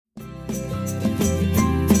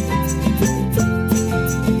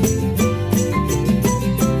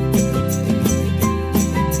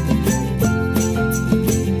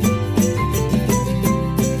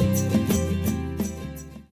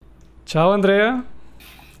Ciao, Andrea.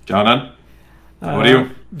 Ciao, Nan. How are you?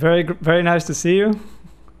 Very nice to see you.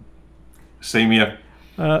 Same here.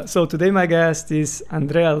 So today my guest is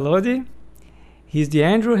Andrea Lodi. He's the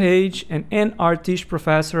Andrew Hage and Anne R. Tisch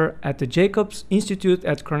Professor at the Jacobs Institute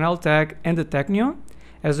at Cornell Tech and the Technion,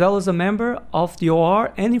 as well as a member of the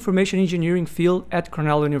OR and Information Engineering field at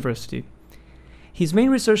Cornell University. His main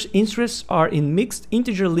research interests are in mixed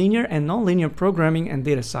integer linear and nonlinear programming and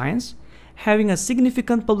data science, having a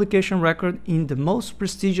significant publication record in the most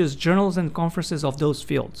prestigious journals and conferences of those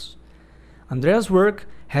fields. Andrea's work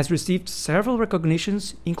has received several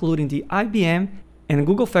recognitions, including the IBM and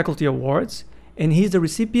Google Faculty Awards, and he is the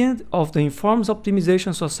recipient of the Informs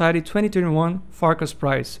Optimization Society 2021 Farkas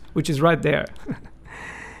Prize, which is right there.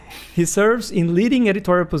 He serves in leading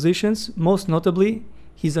editorial positions, most notably,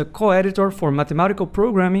 he's a co-editor for Mathematical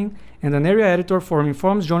Programming and an area editor for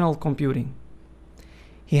Informs Journal Computing.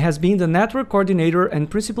 He has been the network coordinator and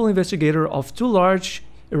principal investigator of two large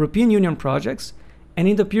European Union projects, and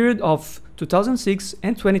in the period of 2006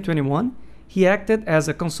 and 2021, he acted as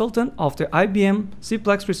a consultant of the IBM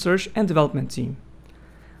CPLEX Research and Development Team.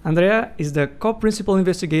 Andrea is the co-principal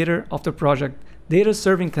investigator of the project Data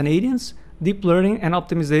Serving Canadians, Deep Learning and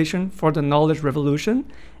Optimization for the Knowledge Revolution,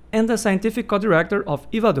 and the scientific co-director of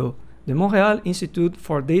IVADO, the Montreal Institute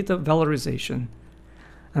for Data Valorization.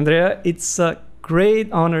 Andrea, it's a great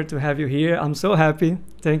honor to have you here. I'm so happy.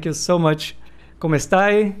 Thank you so much. ¿Cómo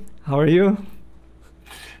estáis? How are you?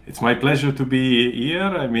 It's my pleasure to be here.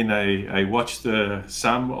 I mean, I watched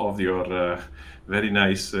some of your very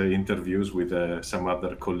nice interviews with some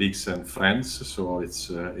other colleagues and friends. So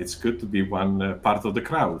it's good to be one part of the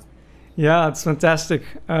crowd. Yeah, it's fantastic.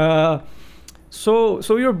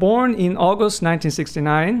 So you're born in August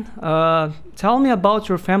 1969. Tell me about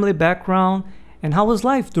your family background and how was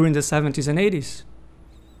life during the 70s and 80s?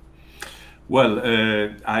 Well,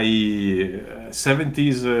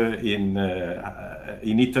 70s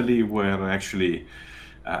in Italy were actually,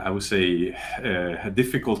 I would say, a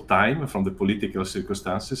difficult time from the political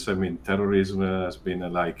circumstances. I mean, terrorism has been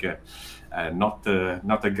not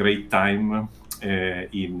a great time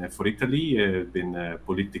for Italy. Been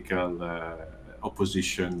political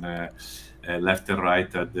opposition. Left and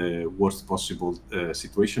right at the worst possible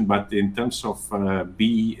situation. But in terms of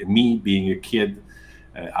me being a kid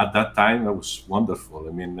at that time, that was wonderful.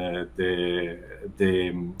 I mean,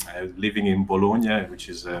 living in Bologna, which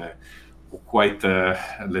is quite,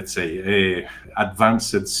 let's say, a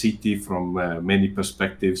advanced city from many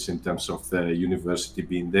perspectives in terms of the university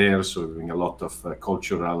being there, so having a lot of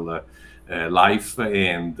cultural life,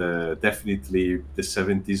 and definitely the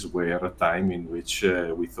 70s were a time in which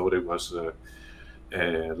we thought it was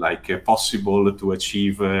possible to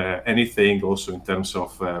achieve anything, also in terms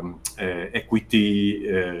of equity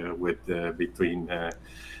between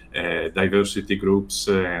diversity groups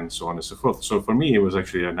and so on and so forth. So for me, it was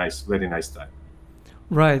actually a very nice time.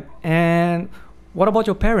 Right. And what about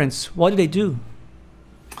your parents? What did they do?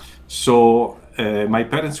 So my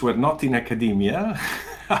parents were not in academia.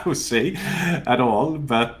 I would say, at all.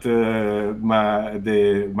 But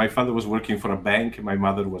my father was working for a bank. My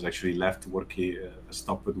mother was actually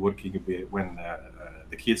stopped working when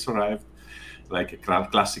the kids arrived, like a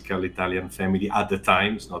classical Italian family at the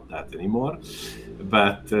time. It's not that anymore.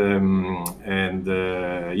 But I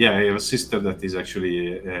have a sister that is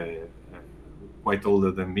actually quite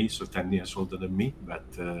older than me, so 10 years older than me. But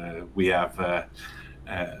we have.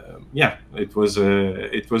 It was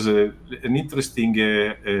an interesting,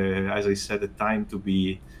 as I said, a time to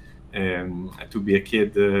be a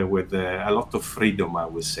kid with a lot of freedom, I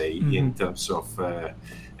would say, in terms of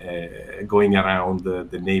going around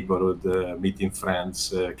the neighborhood, meeting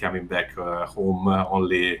friends, coming back home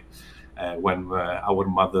only when our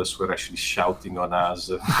mothers were actually shouting on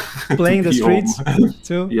us. Playing in the streets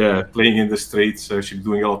too? Yeah, playing in the streets, actually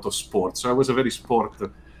doing a lot of sports. So I was a very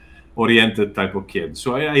sport-oriented type of kid.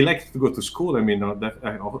 So I liked to go to school. I mean,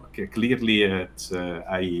 clearly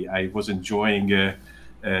I was enjoying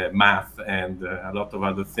math and a lot of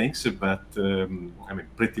other things, but I mean,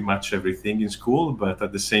 pretty much everything in school. But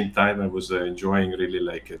at the same time, I was enjoying really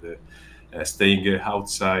staying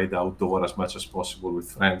outdoor as much as possible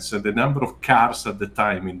with friends. And the number of cars at the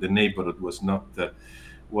time in the neighborhood was not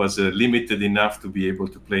limited enough to be able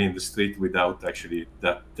to play in the street without actually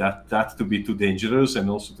that to be too dangerous and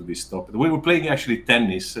also to be stopped. We were playing actually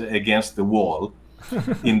tennis against the wall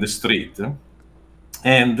in the street.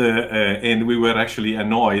 and we were actually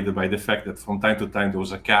annoyed by the fact that from time to time there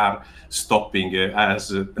was a car stopping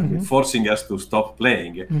forcing us to stop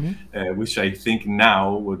playing, which I think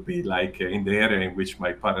now would be like in the area in which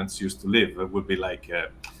my parents used to live, would be like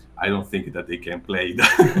I don't think that they can play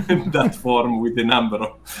that form with the number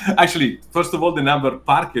of, actually, first of all, the number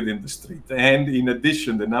parked in the street, and in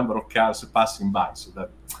addition, the number of cars passing by, so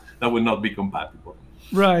that would not be compatible.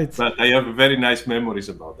 Right. But I have very nice memories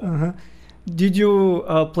about that. Did you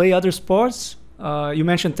play other sports? You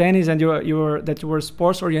mentioned tennis, and you were a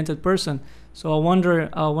sports-oriented person. So I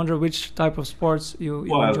wonder which type of sports you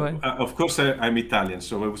enjoy. Of course, I'm Italian,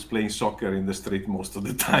 so I was playing soccer in the street most of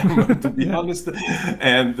the time, to be honest.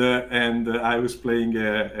 And I was playing.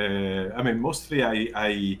 I mean, mostly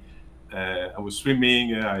I was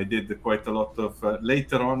swimming. I did quite a lot of.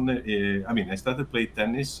 Later on, I mean, I started playing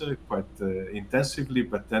tennis quite intensively,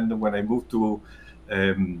 but then when I moved to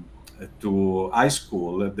high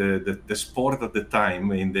school, the sport at the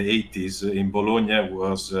time in the 80s in Bologna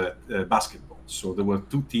was basketball. So there were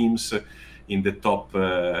two teams in the top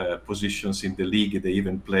positions in the league. They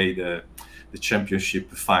even played the championship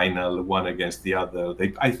final, one against the other.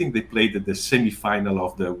 I think they played the semi-final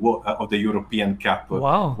of the European Cup,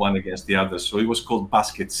 one against the other. So it was called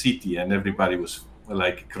Basket City, and everybody was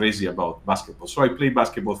like crazy about basketball. So I played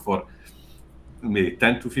basketball for maybe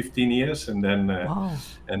 10 to 15 years, and then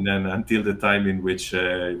until the time in which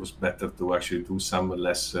it was better to actually do some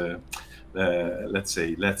less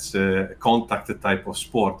let's contact type of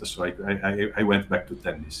sport. So I went back to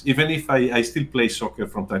tennis, even if I still play soccer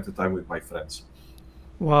from time to time with my friends.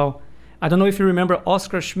 Wow. I don't know if you remember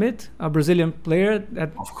Oscar Schmidt, a Brazilian player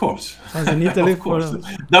that of course was in Italy. Of course.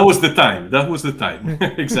 That was the time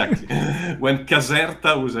exactly when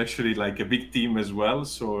Caserta was actually like a big team as well.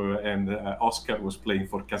 So and Oscar was playing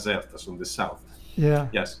for Caserta on the south. Yeah.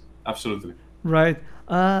 Yes, absolutely. Right.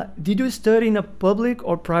 Did you study in a public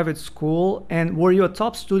or private school, and were you a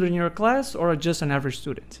top student in your class or just an average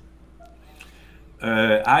student?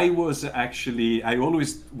 I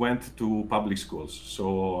always went to public schools.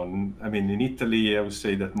 So, I mean, in Italy, I would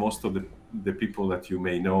say that most of the people that you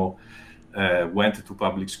may know went to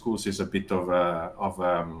public schools. Is a bit of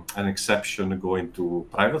an exception going to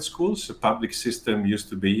private schools. The public system used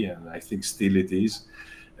to be, and I think still it is,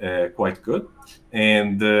 quite good.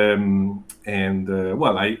 And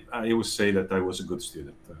well, I would say that I was a good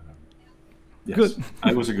student. Yes, good.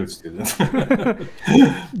 I was a good student.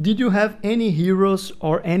 Did you have any heroes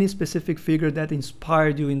or any specific figure that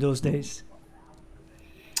inspired you in those days?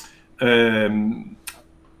 I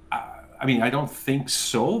mean, I don't think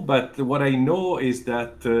so, but what I know is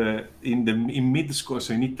that in mid school,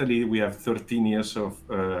 so in Italy we have 13 years of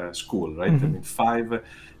school, right? I mean, 5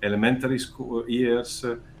 elementary school years,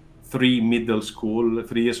 3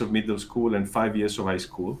 years of middle school, and 5 years of high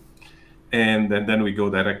school. And then we go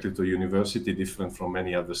directly to university, different from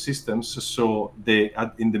many other systems. So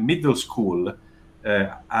in the middle school,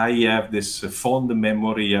 I have this fond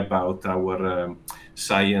memory about our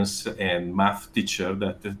science and math teacher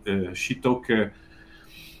that she took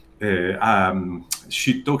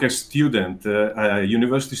a student, a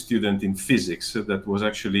university student in physics that was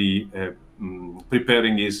actually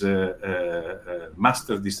preparing his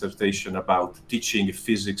master's dissertation about teaching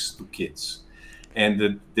physics to kids.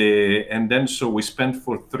 And then so we spent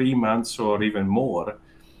for 3 months or even more.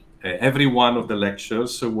 Every one of the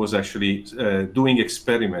lectures was actually doing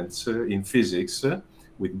experiments in physics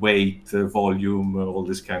with weight, volume, all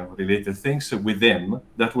these kind of related things with them.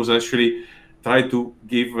 That was actually try to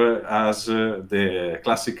give us the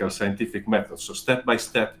classical scientific method. So step by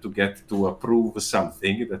step to get to prove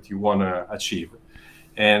something that you want to achieve.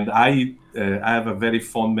 And I have a very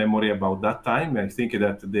fond memory about that time. I think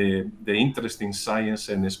that the interest in science,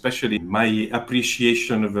 and especially my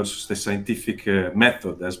appreciation versus the scientific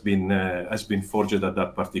method, has been forged at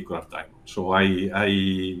that particular time. So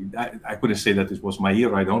I couldn't say that it was my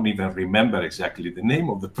hero. I don't even remember exactly the name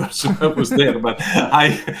of the person that was there, but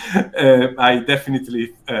I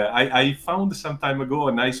definitely I found some time ago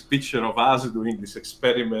a nice picture of us doing these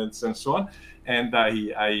experiments and so on. And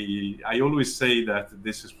I always say that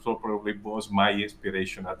this is probably was my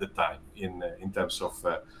inspiration at the time in terms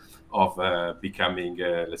of becoming,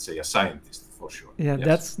 let's say, a scientist, for sure. Yeah,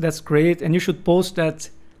 yes. That's great, and you should post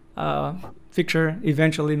that picture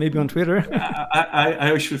eventually, maybe on Twitter.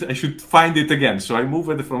 I should find it again. So I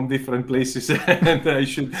moved from different places, and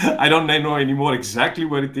I don't know anymore exactly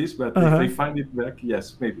where it is, but if I find it back,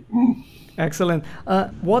 yes, maybe. Excellent.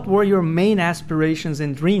 What were your main aspirations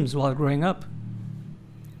and dreams while growing up?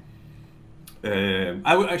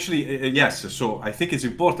 Yes. So I think it's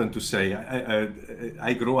important to say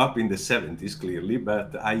I grew up in the 70s, clearly,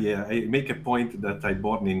 but I make a point that I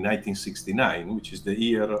born in 1969, which is the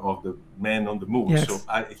year of the man on the moon. Yes. So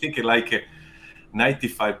I think like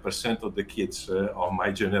 95% of the kids of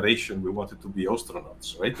my generation, we wanted to be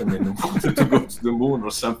astronauts, right? I mean, we wanted to go to the moon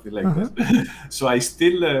or something like Uh-huh. that. So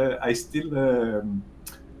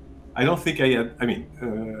I don't think I had, I mean,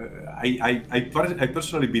 I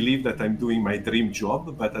personally believe that I'm doing my dream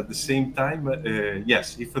job, but at the same time,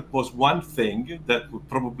 yes, if it was one thing, that would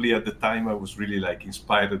probably at the time I was really like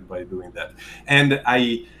inspired by doing that. And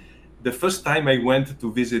the first time I went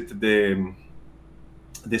to visit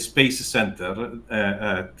the Space Center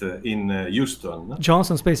in Houston.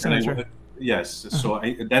 Johnson Space Center. Yes. So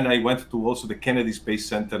then I went to also the Kennedy Space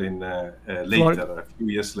Center in later, a few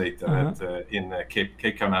years later, in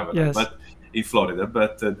Cape Canaveral, Yes. but in Florida.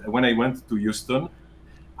 But when I went to Houston,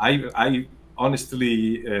 I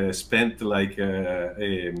honestly spent like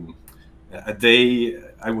a day.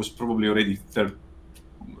 I was probably already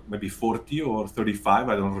maybe 40 or 35.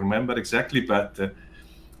 I don't remember exactly,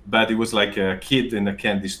 but it was like a kid in a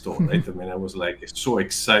candy store, right? I mean, I was like so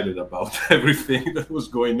excited about everything that was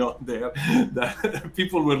going on there that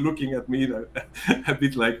people were looking at me a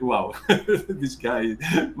bit like, wow, this guy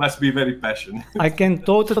must be very passionate. I can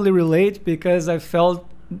totally relate because I felt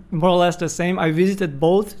more or less the same. I visited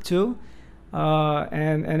both too.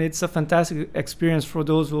 And it's a fantastic experience for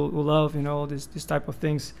those who love, this type of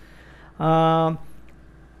things.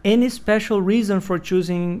 Any special reason for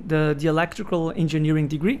choosing the electrical engineering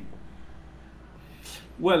degree?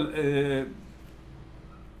 Well,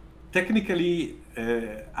 technically,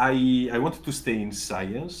 I wanted to stay in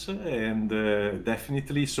science, and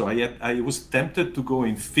definitely, so I was tempted to go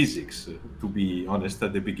in physics, to be honest,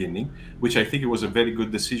 at the beginning, which I think it was a very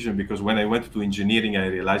good decision, because when I went to engineering, I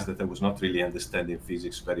realized that I was not really understanding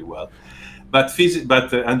physics very well. But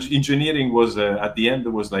engineering was at the end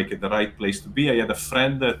was like the right place to be. I had a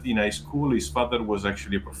friend that in high school, his father was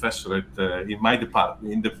actually a professor in my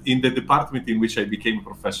department, in the department in which I became a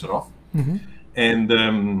professor of, and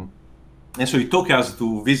so he took us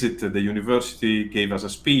to visit the university, gave us a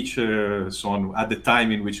speech, so on, at the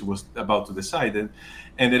time in which he was about to decide.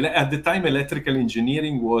 And at the time, electrical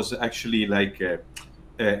engineering was actually like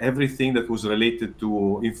everything that was related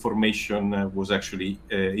to information was actually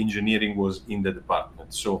engineering was in the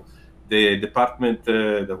department. So the department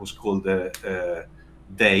that was called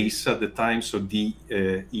DEIS at the time, so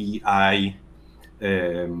DEIS,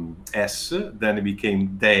 then it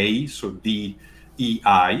became DEI, so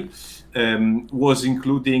DEI. Was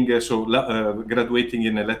including graduating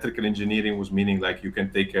in electrical engineering was meaning like you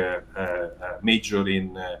can take a major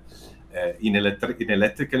in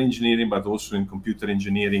electrical engineering, but also in computer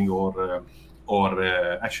engineering, or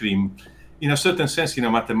actually in a certain sense in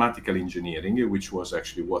a mathematical engineering, which was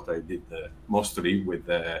actually what I did mostly with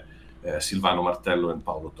Silvano Martello and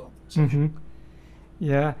Paolo Totti.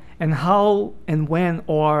 Yeah, and how and when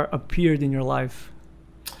OR appeared in your life?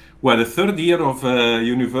 Well, the third year of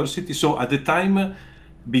university. So at the time,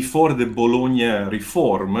 before the Bologna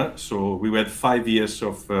reform, so we had 5 years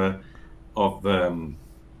of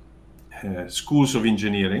schools of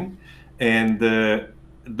engineering, and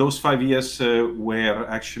those 5 years were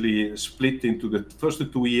actually split into the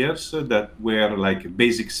first 2 years that were like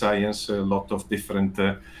basic science, a lot of different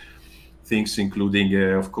things, including,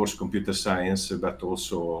 of course, computer science, but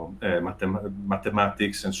also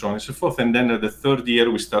mathematics and so on and so forth. And then the third year,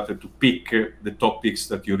 we started to pick the topics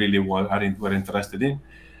that you really were interested in.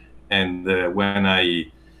 And when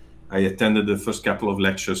I attended the first couple of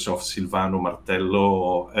lectures of Silvano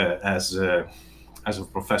Martello as a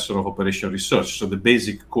professor of operation research, so the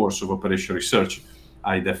basic course of operation research,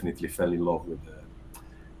 I definitely fell in love with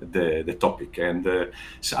the topic. And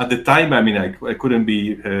so at the time, I mean, I couldn't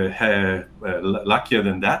be luckier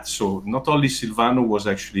than that. So not only Silvano was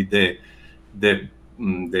actually the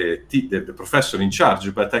professor in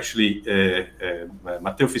charge, but actually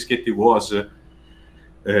Matteo Fischetti was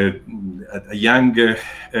a young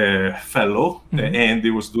fellow, and he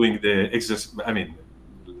was doing the exercise. I mean,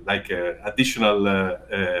 like additional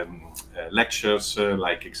lectures,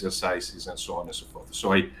 like exercises and so on and so forth.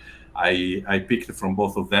 So I picked from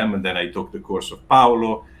both of them, and then I took the course of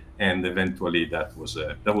Paolo, and eventually that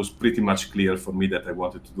was pretty much clear for me that I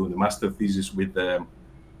wanted to do the master thesis with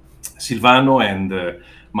Silvano and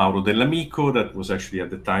Mauro Dell'Amico, that was actually at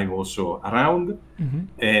the time also around,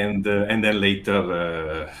 and then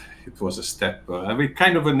later it was a step,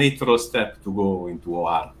 kind of a natural step to go into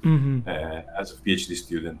OR as a PhD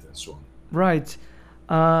student and so on. Right.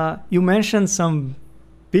 You mentioned some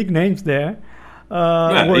big names there.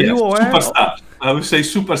 Were Yes, you aware? superstars. I would say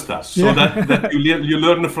superstars. So Yeah. that you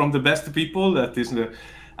learn from the best people. That is,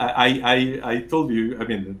 I told you. I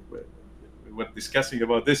mean, we were discussing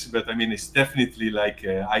about this, but I mean, it's definitely like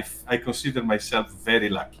I consider myself very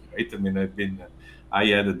lucky, right? I mean, I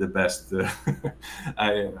had the best.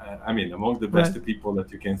 I mean, among the best Right. people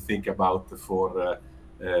that you can think about for.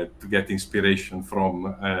 To get inspiration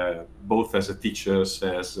from both as a teachers,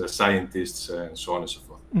 as scientists, and so on and so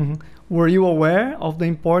forth. Mhm. Were you aware of the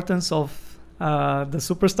importance of the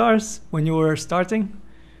superstars when you were starting?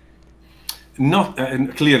 Not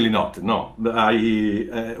clearly not. No,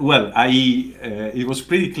 it was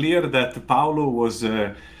pretty clear that Paolo was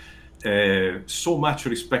so much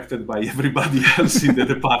respected by everybody else in the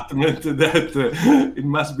department that it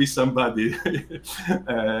must be somebody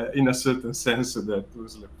in a certain sense that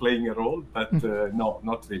was playing a role. But no,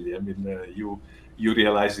 not really. I mean, you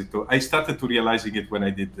realize it. I started to realizing it when I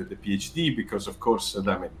did the PhD because, of course,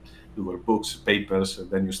 I mean, there were books, papers, and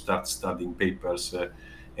then you start studying papers.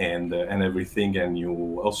 And everything, and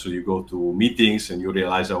you go to meetings and you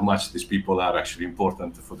realize how much these people are actually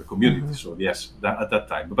important for the community. So yes, at that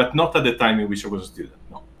time, but not at the time in which I was a student.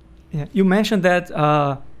 No. Yeah, you mentioned that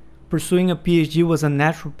pursuing a PhD was a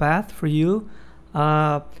natural path for you,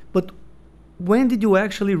 but when did you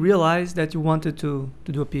actually realize that you wanted to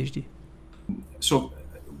do a PhD? So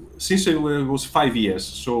since it was 5 years,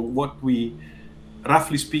 so what we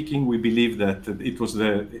roughly speaking, we believe that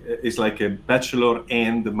it's like a bachelor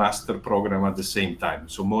and master program at the same time.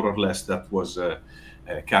 So more or less that was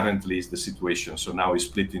currently is the situation. So now it's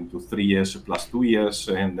split into 3 years plus 2 years,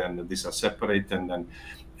 and then these are separate. And then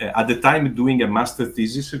at the time doing a master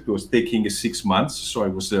thesis, it was taking 6 months. So I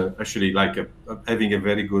was actually like having a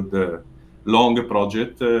very good long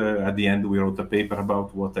project. At the end, we wrote a paper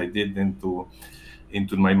about what I did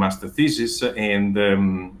into my master thesis, and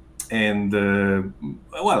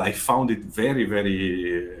well, I found it very,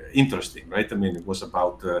 very interesting, right? I mean, it was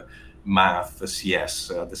about math,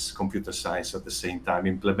 CS, this computer science at the same time,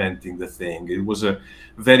 implementing the thing. It was a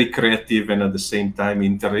very creative, and at the same time,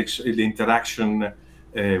 the interaction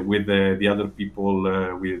with the other people,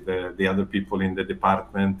 the other people in the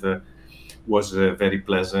department was very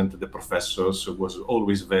pleasant. The professors was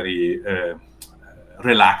always very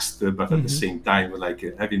relaxed, but at the same time, like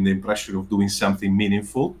having the impression of doing something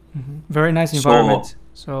meaningful. Very nice environment.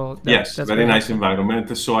 So yes, that's very nice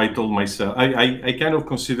environment. So I told myself, I kind of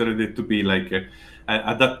considered it to be like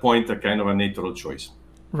at that point a kind of a natural choice.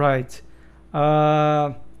 Right.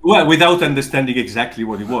 Well, without understanding exactly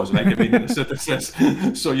what it was, like I mean, in a certain sense.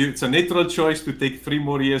 So it's a natural choice to take 3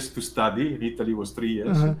 more years to study. In Italy, was 3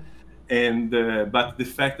 years. And but the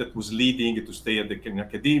fact that was leading to stay in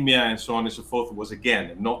academia and so on and so forth was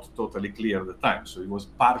again not totally clear at the time. So it was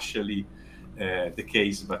partially the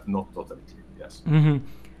case, but not totally clear. Yes.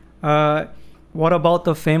 What about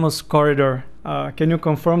the famous corridor? Can you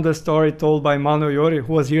confirm the story told by Manuel Iori,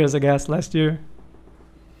 who was here as a guest last year?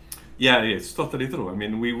 Yeah, it's totally true. I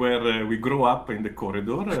mean, we grew up in the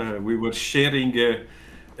corridor. We were sharing.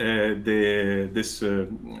 This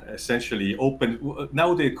essentially open,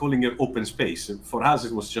 now they're calling it open space. For us,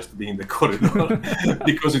 it was just being the corridor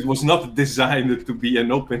because it was not designed to be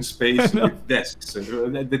an open space with desks.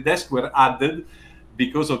 The desks were added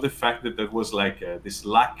because of the fact that there was like this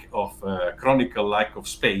chronicle lack of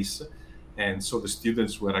space, and so the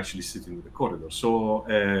students were actually sitting in the corridor. So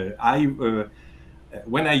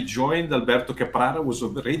when I joined, Alberto Caprara was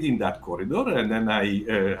already in that corridor, and then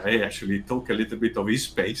I actually took a little bit of his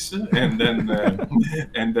space, and then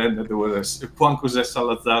there was Juan José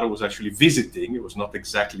Salazar was actually visiting. He was not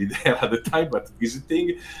exactly there at the time, but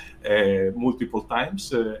visiting multiple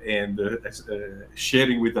times and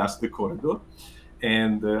sharing with us the corridor.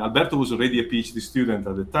 And Alberto was already a PhD student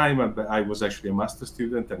at the time, and I was actually a master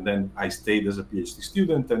student, and then I stayed as a PhD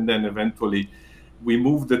student, and then eventually we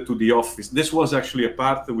moved to the office. This was actually a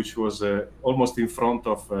part which was almost in front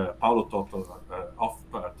of Paolo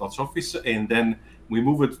Tot's office, and then we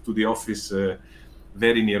moved to the office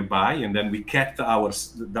very nearby, and then we kept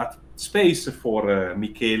that space for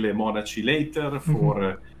Michele Monaci later,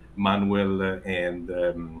 for Manuel and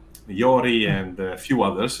Iori and a few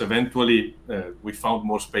others. Eventually, we found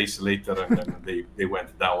more space later, and then they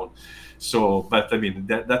went down. So, but I mean,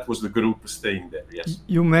 that was the group staying there, yes.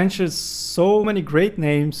 You mentioned so many great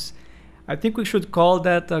names. I think we should call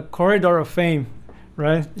that a corridor of fame,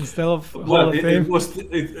 right? Instead of Hall of Fame.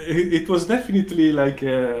 It was definitely like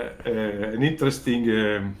an interesting.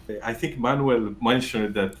 I think Manuel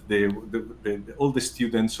mentioned that all the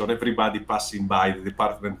students or everybody passing by the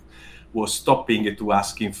department was stopping to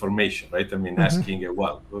ask information, right? I mean, asking,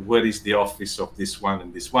 well, where is the office of this one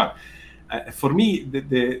and this one? for me,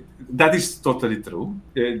 that is totally true.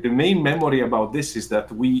 The main memory about this is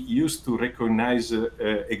that we used to recognize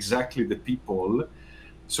exactly the people,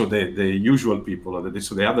 so the usual people, or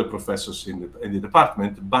so the other professors in the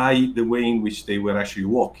department, by the way in which they were actually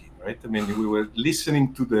walking, right? I mean, we were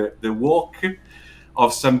listening to the walk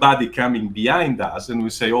of somebody coming behind us, and we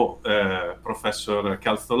say, oh, Professor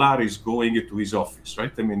Calzolari is going to his office,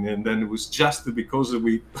 right? I mean, and then it was just because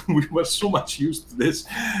we were so much used to this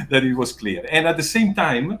that it was clear. And at the same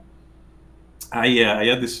time, I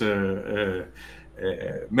had this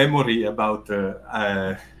memory about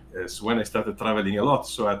so when I started traveling a lot.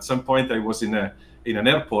 So at some point I was in an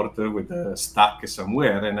airport with stuck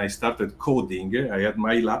somewhere, and I started coding. I had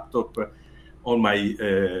my laptop on my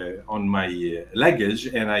luggage,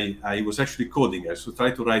 and I was actually coding. I so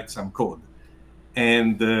try to write some code,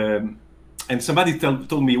 and somebody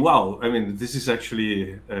told me, "Wow, I mean, this is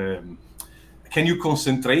actually. Can you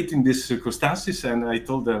concentrate in these circumstances?" And I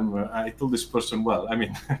told this person, well, I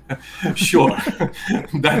mean, sure,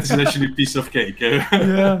 that's actually a piece of cake.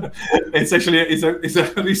 Yeah. It's actually it's a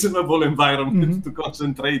reasonable environment to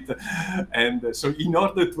concentrate. And so in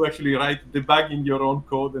order to actually write, debugging your own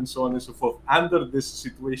code and so on and so forth, under this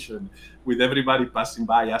situation, with everybody passing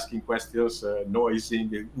by, asking questions,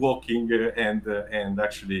 noising, walking, and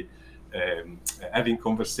actually having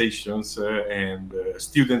conversations and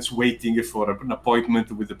students waiting for an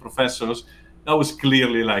appointment with the professors, that was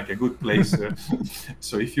clearly like a good place.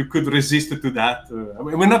 So if you could resist to that, I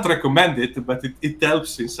mean, we not recommend it, but it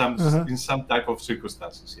helps in some type of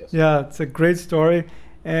circumstances. Yes. Yeah, it's a great story,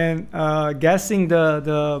 and guessing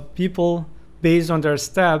the people based on their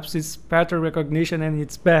steps is pattern recognition and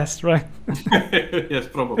its best, right? Yes,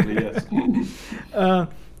 probably, yes.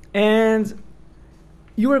 And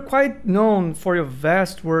you were quite known for your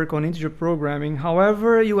vast work on integer programming.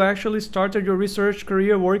 However, you actually started your research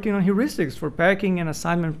career working on heuristics for packing and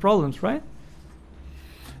assignment problems, right?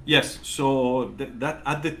 Yes. So that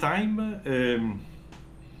at the time,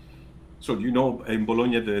 so you know, in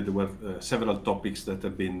Bologna there were several topics that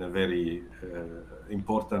have been very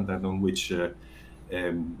important, and on which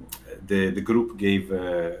the group gave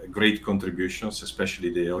great contributions,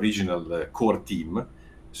 especially the original core team.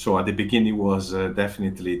 So at the beginning was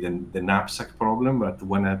definitely the knapsack problem, but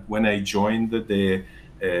when I joined, the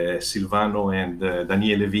Silvano and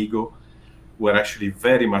Daniele Vigo were actually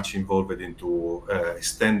very much involved into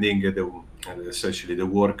extending essentially the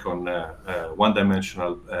work on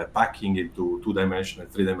one-dimensional packing into two-dimensional,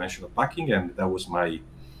 three-dimensional packing, and that was my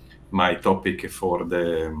topic for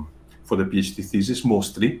the PhD thesis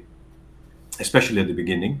mostly, especially at the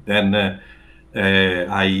beginning. Then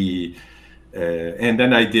and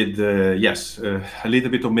then I did, a little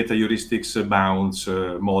bit of meta-heuristics, bounds,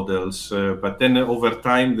 models. But then over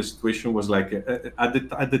time, the situation was like, at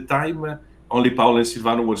the time, only Paolo and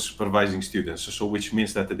Silvano were supervising students. So which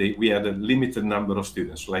means that we had a limited number of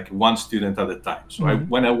students, like one student at a time. So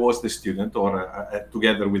when I was the student, or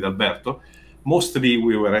together with Alberto, mostly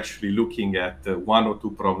we were actually looking at one or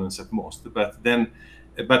two problems at most.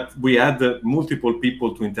 But we had multiple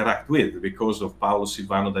people to interact with because of Paolo,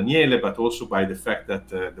 Silvano, Daniele, but also by the fact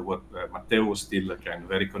that Matteo was still kind of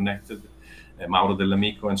very connected, Mauro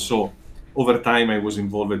Dell'Amico. And so over time I was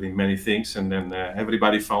involved in many things, and then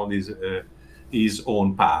everybody found his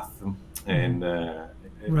own path. And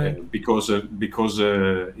right. because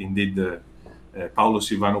indeed Paolo,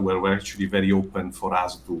 Silvano were actually very open for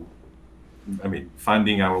us to,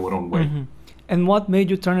 finding our own way. Mm-hmm. And what made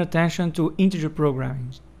you turn attention to integer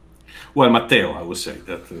programming? Well, Matteo, I would say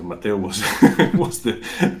that Matteo was was the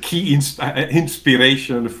key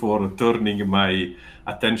inspiration for turning my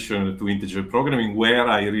attention to integer programming, where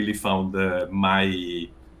I really found the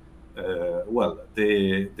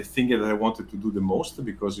thing that I wanted to do the most,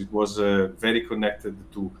 because it was very connected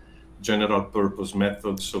to general purpose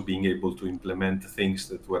methods, so being able to implement things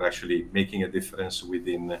that were actually making a difference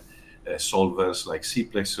within solvers like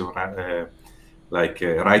Cplex, or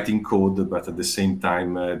writing code, but at the same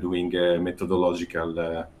time doing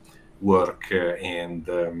methodological work, and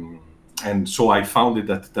so I found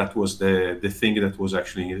that was the thing that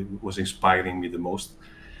was inspiring me the most,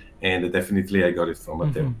 and definitely I got it from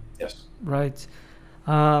Matteo. Mm-hmm. Yes. Right.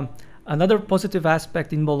 Another positive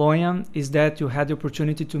aspect in Bologna is that you had the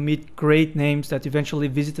opportunity to meet great names that eventually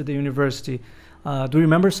visited the university. Do you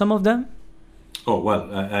remember some of them? Oh, well,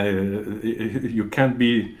 you can't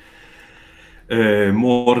be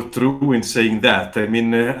more true in saying that. I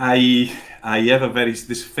mean, I have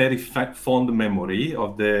this very fond memory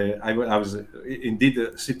of I was indeed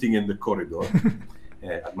sitting in the corridor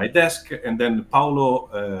at my desk, and then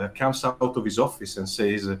Paolo comes out of his office and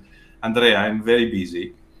says, "Andrea, I'm very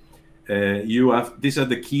busy. these are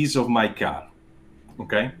the keys of my car,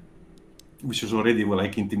 okay? Which is already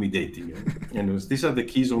like intimidating. These are the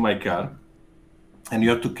keys of my car, and you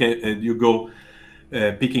have to you go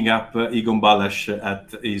picking up Egon Balázs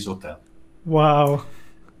at his hotel. Wow.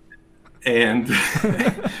 And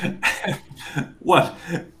well,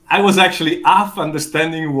 I was actually half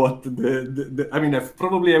understanding what I mean,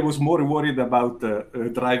 I was more worried about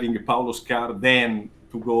driving Paolo's car than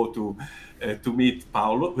to go to meet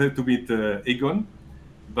Egon.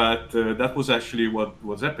 But that was actually what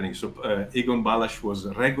was happening. So Egon Balázs was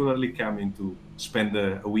regularly coming to spend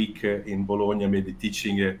a week in Bologna, maybe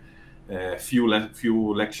teaching a few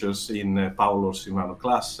lectures in Paolo Silvano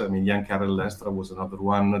class. I mean, Jan Karel Lenstra was another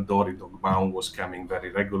one. Dori Dogbaum was coming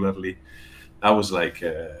very regularly. That was like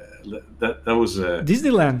that was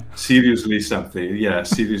Disneyland. Seriously something. Yeah,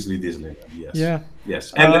 seriously Disneyland. Yes. Yeah.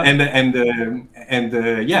 Yes. And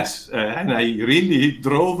yes, and I really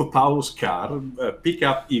drove Paolo's car, pick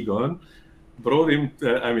up Egon, brought him.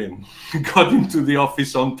 Got him to the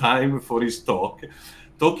office on time for his talked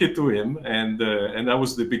to him, and that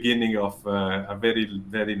was the beginning of a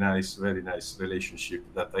very nice relationship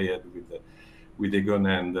that I had with Egon,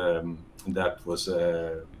 and that was.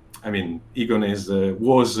 Egon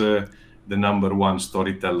was the number one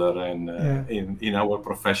storyteller in our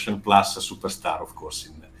profession, plus a superstar, of course,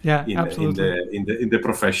 in the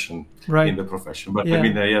profession. Right. In the profession, but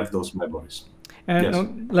I have those memories. And yes.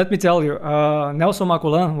 Let me tell you, Nelson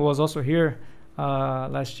Maculan, who was also here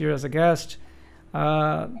last year as a guest,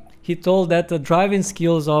 he told that the driving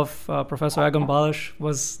skills of Professor Egon Balázs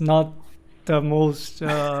was not the most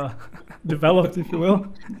developed, if you will.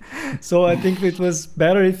 So I think it was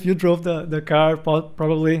better if you drove the car,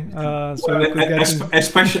 probably.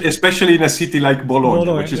 Especially in a city like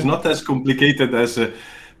Bologna, which is not as complicated as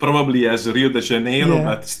probably as Rio de Janeiro,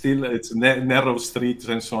 but still it's narrow streets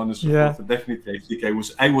and so on and so forth. Definitely, I think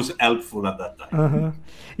I was helpful at that time.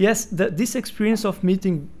 Yes, this experience of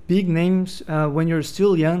meeting big names when you're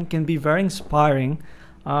still young can be very inspiring.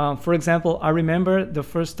 For example, I remember the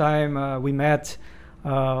first time we met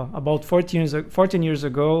about 14 years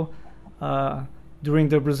ago during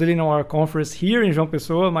the Brazilian Noir Conference here in João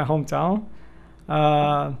Pessoa, my hometown.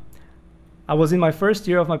 I was in my first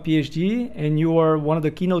year of my PhD, and you were one of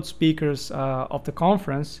the keynote speakers of the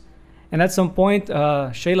conference. And at some point,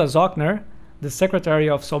 Sheila Zochner, the secretary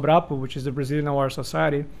of Sobrapo, which is the Brazilian Noir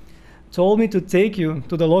Society, told me to take you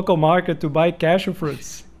to the local market to buy cashew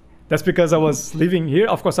fruits. That's because I was living here.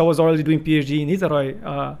 Of course, I was already doing PhD in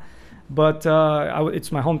Niterói, but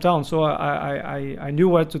it's my hometown, so I knew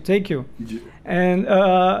where to take you.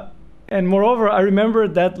 And moreover, I remember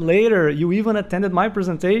that later you even attended my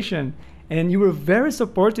presentation, and you were very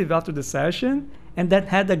supportive after the session, and that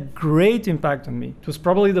had a great impact on me. It was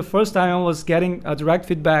probably the first time I was getting a direct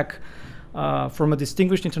feedback from a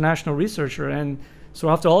distinguished international researcher. And so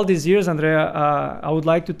after all these years, Andrea, I would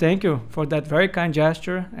like to thank you for that very kind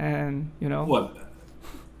gesture. And, Well,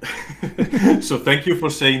 so thank you for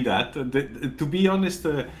saying that. To be honest,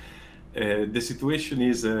 the situation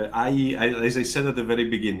is, as I said at the very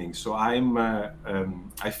beginning, so I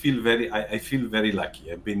feel very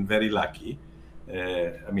lucky. I've been very lucky.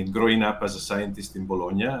 Growing up as a scientist in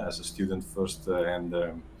Bologna, as a student first, and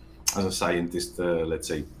as a scientist, let's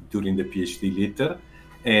say, during the PhD later.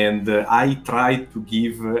 And I try to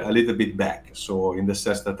give a little bit back. So in the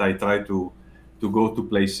sense that I try to go to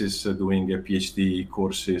places doing PhD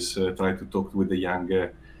courses, try to talk with the young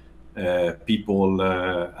people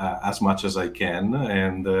as much as I can.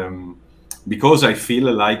 And because I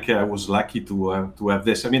feel like I was lucky to have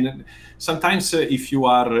this. Sometimes if you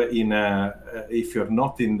are if you're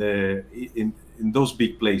not in those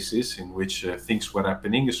big places in which things were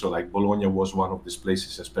happening, so like Bologna was one of these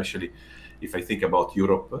places, especially if I think about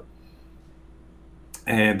Europe,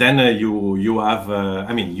 then you have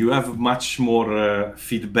you have much more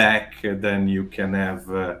feedback than you can have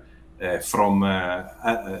from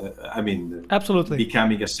absolutely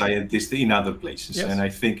becoming a scientist in other places. Yes. And I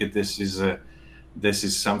think this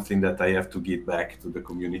is something that I have to give back to the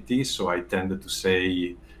community. So I tended to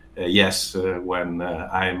say yes when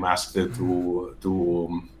I'm asked to.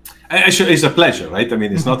 Actually, it's a pleasure, right?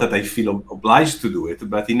 It's not that I feel obliged to do it,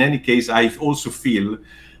 but in any case, I also feel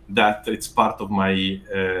that it's part of my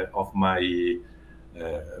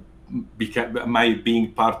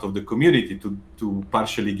being part of the community to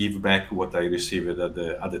partially give back what I received at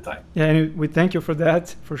the time. Yeah, and we thank you for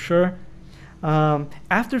that, for sure.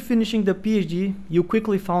 After finishing the PhD, you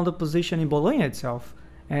quickly found a position in Bologna itself.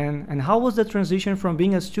 And how was the transition from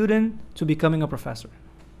being a student to becoming a professor?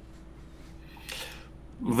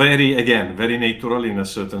 very natural in a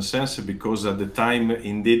certain sense, because at the time,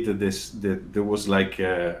 indeed, there was like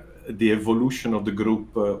the evolution of the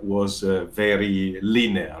group was very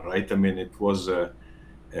linear, right? I mean, it was,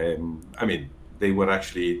 I mean, they were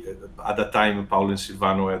actually, at the time, Paolo and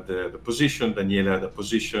Silvano had the position, Daniele had a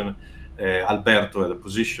position, Alberto had a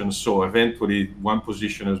position. So eventually one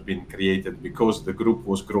position has been created because the group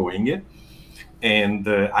was growing, and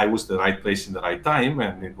I was the right place in the right time,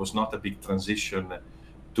 and it was not a big transition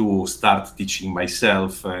to start teaching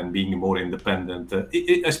myself and being more independent,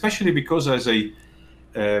 especially because as I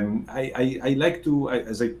like to,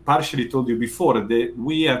 as I partially told you before, that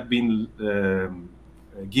we have been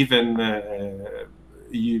given,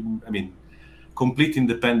 I mean, complete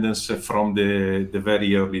independence from the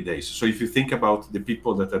very early days. So if you think about the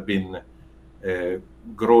people that have been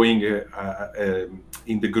growing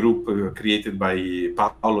in the group created by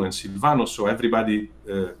Paolo and Silvano, so everybody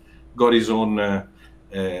got his own,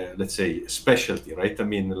 let's say, specialty, right? I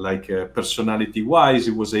mean, like personality-wise,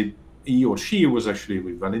 he or she was actually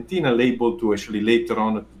with Valentina able to actually later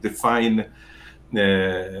on define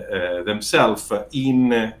themselves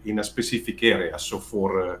in a specific area. So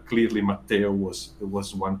for clearly Matteo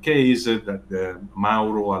was one case, that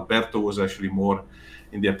Mauro, Alberto was actually more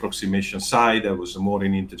in the approximation side. I was more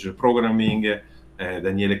in integer programming.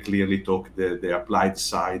 Daniele clearly took the applied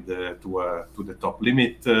side to the top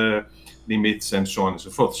limits and so on and so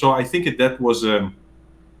forth. So I think that was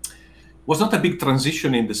not a big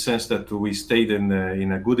transition in the sense that we stayed in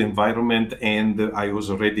a good environment, and I was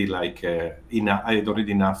already like I had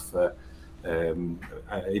already enough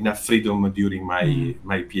freedom during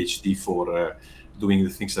my PhD for doing the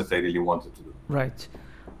things that I really wanted to do. Right.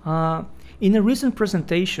 In a recent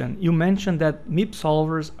presentation, you mentioned that MIP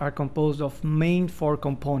solvers are composed of main 4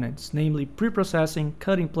 components, namely preprocessing,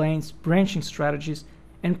 cutting planes, branching strategies,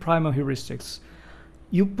 and primal heuristics.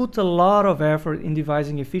 You put a lot of effort in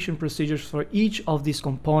devising efficient procedures for each of these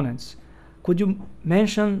components. Could you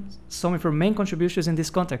mention some of your main contributions in this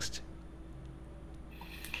context?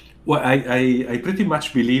 Well, I pretty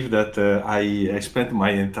much believe that I spent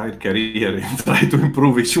my entire career in trying to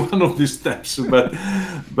improve each one of these steps, but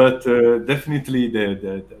definitely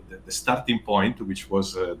the starting point, which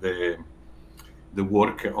was the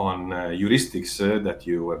work on heuristics that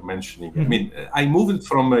you were mentioning. I mean, I moved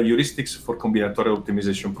from heuristics for combinatorial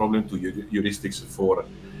optimization problem to heuristics for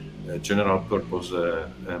general purpose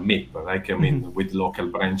MIP, like, I mean, with local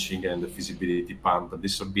branching and the feasibility pump.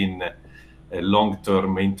 This has been a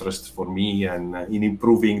long-term interest for me, and in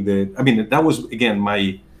improving I mean, that was, again,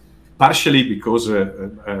 partially because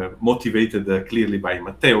motivated clearly by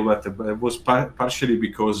Matteo, but it was partially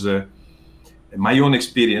because my own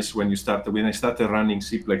experience when I started running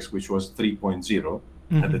Cplex, which was 3.0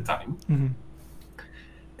 at the time.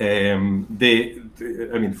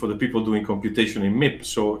 I mean, for the people doing computation in MIP,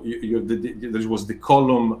 so there was the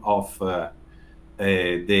column of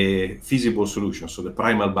the feasible solution, so the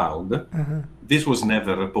primal bound. This was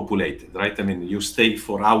never populated, right? I mean, you stay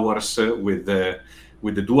for hours with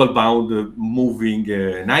the dual bound moving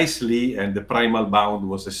nicely, and the primal bound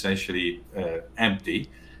was essentially empty.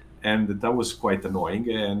 And that was quite annoying,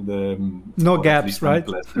 and no gaps, right?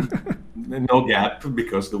 No gap,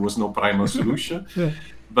 because there was no primal solution.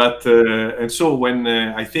 But and so when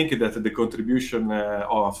I think that the contribution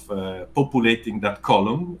of populating that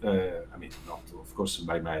column, I mean, not of course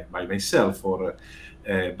by myself, or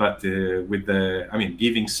but with I mean,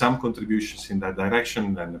 giving some contributions in that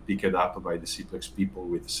direction, and picked up by the Cplex people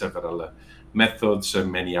with several methods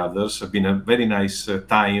and many others. Have been a very nice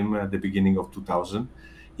time at the beginning of 2000.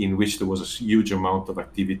 In which there was a huge amount of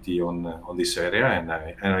activity on this area, and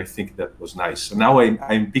I think that was nice. Now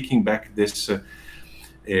I'm picking back this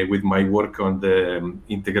with my work on the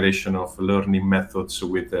integration of learning methods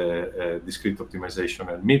with discrete optimization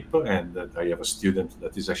and MIP, and I have a student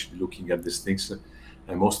that is actually looking at these things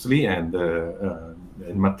mostly, and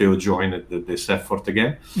Matteo joined this effort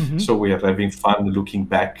again. So we are having fun looking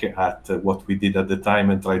back at what we did at the time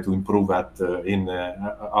and try to improve at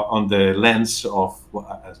on the lens of,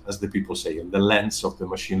 as the people say, in the lens of the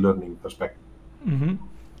machine learning perspective. And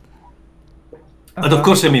of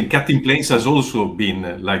course, I mean, cutting planes has also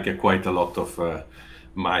been like quite a lot of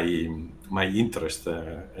my interest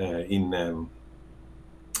in.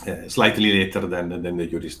 Slightly later than the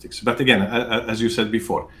heuristics, but again, as you said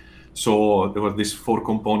before, so there were these 4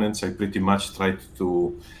 components. I pretty much tried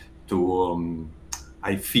to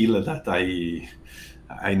I feel that I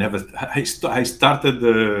started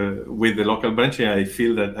with the local branching. I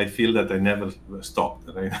feel that I never stopped.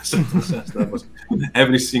 Right? That was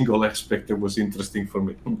every single aspect that was interesting for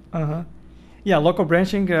me. Yeah, local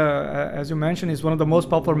branching, as you mentioned, is one of the most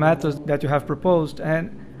popular methods that you have proposed.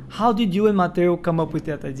 And how did you and Matteo come up with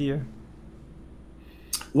that idea?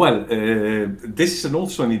 Well, this is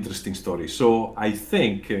also an interesting story. So I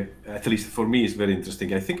think, at least for me, it's very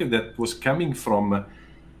interesting. I think that was coming from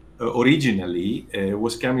originally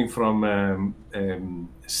was coming from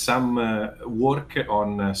some work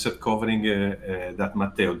on set covering that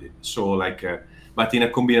Matteo did. So like, but in a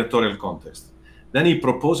combinatorial context. Then he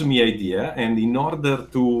proposed me idea, and in order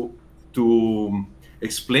to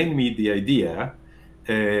explain me the idea,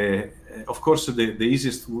 of course, the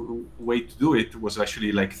easiest way to do it was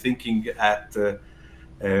actually like thinking at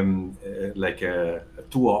like a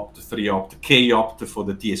 2-opt, 3-opt, k-opt for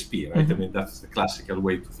the TSP, right? Mm-hmm. I mean, that's the classical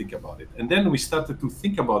way to think about it. And then we started to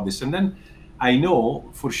think about this, and then I know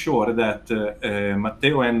for sure that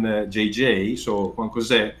Matteo and JJ, so Juan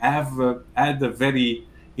Jose, have had a very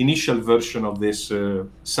initial version of this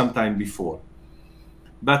sometime before.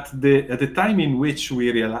 But at the time in which we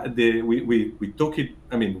realized we took it,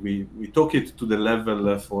 I mean, we took it to the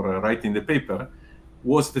level for writing the paper,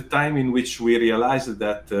 was the time in which we realized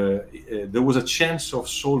that there was a chance of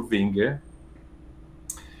solving,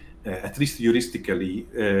 at least heuristically,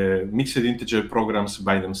 mixed integer programs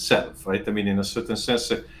by themselves, right? I mean, in a certain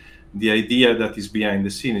sense, the idea that is behind the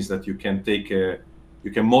scene is that you can take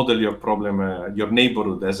you can model your problem, your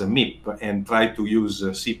neighborhood as a MIP, and try to use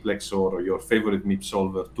Cplex or your favorite MIP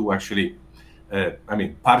solver to actually, I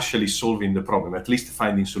mean, partially solving the problem, at least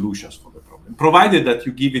finding solutions for the problem, provided that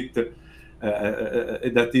you give it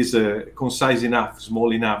that is concise enough,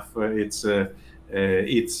 small enough. It's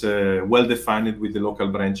well defined with the local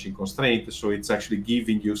branching constraint, so it's actually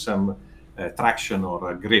giving you some traction or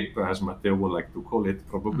a grip, as Matteo would like to call it,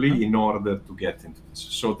 probably, mm-hmm. in order to get into this.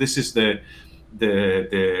 So this is the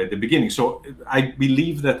beginning. So I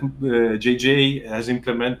believe that JJ has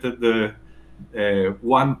implemented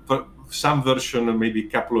some version maybe a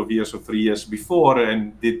couple of years or 3 years before,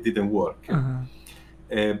 and it didn't work. Uh-huh.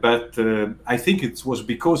 But I think it was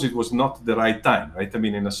because it was not the right time, right? I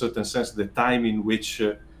mean, in a certain sense, the time in which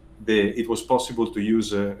it was possible to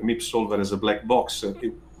use a MIP solver as a black box,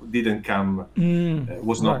 it didn't come,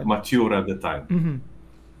 was not mature at the time. Mm-hmm.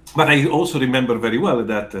 But I also remember very well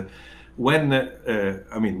that when,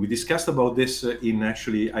 I mean, we discussed about this in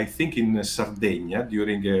actually, I think in Sardinia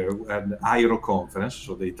during an AIRO conference,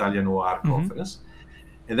 so the Italian OR mm-hmm. conference.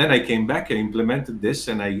 And then I came back, I implemented this,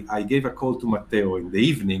 and I gave a call to Matteo in the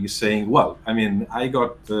evening saying, well, I mean, I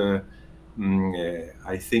got,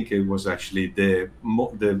 I think it was actually the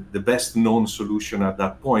best known solution at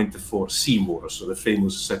that point for Seymour, so the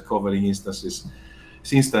famous set covering instance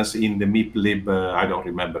in the MIP-lib, I don't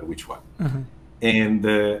remember which one. Uh-huh.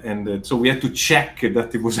 And so we had to check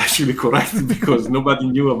that it was actually correct because nobody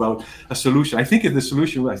knew about a solution. I think the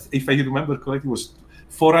solution was, if I remember correctly, was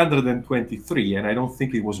 423, and I don't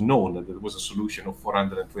think it was known that there was a solution of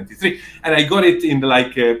 423. And I got it in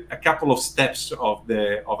like a couple of steps of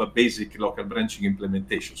a basic local branching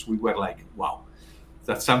implementation. So we were like, wow,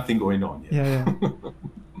 that's something going on here. Yeah.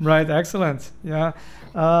 Right, excellent. Yeah.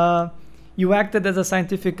 You acted as a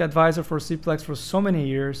scientific advisor for Cplex for so many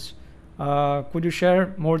years. Could you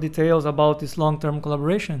share more details about this long-term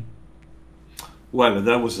collaboration? Well,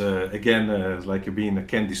 that was again like being a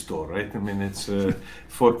candy store, right? I mean, it's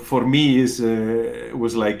for me it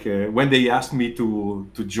was like when they asked me to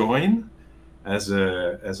join as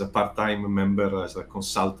a part-time member, as a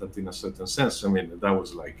consultant in a certain sense. I mean, that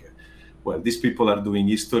was like, well, these people are doing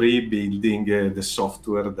history, building the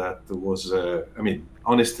software that was, I mean,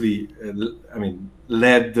 honestly, I mean,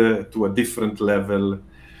 led to a different level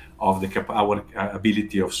of our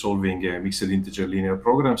ability of solving mixed integer linear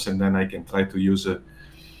programs, and then I can try to use it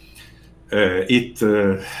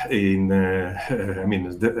in, I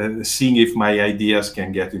mean, seeing if my ideas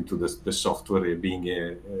can get into the software,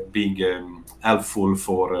 being helpful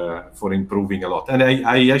for improving a lot. And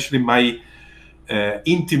I actually, my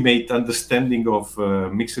intimate understanding of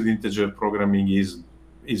mixed integer programming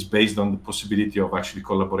is based on the possibility of actually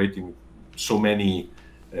collaborating with so many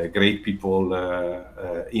great people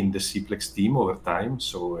in the Cplex team over time.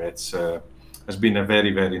 So it's has been a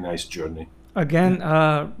very, very nice journey. Again,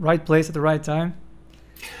 right place at the right time?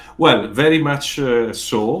 Well, very much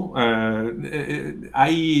so.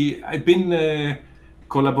 I've been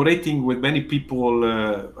collaborating with many people,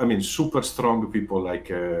 I mean, super strong people, like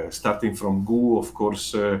starting from GU, of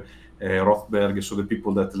course, Rothberg, so the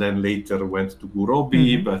people that then later went to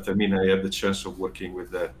Gurobi, mm-hmm. But I mean, I had the chance of working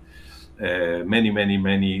with many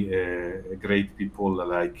great people,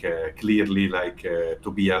 like clearly like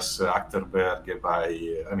Tobias Achterberg,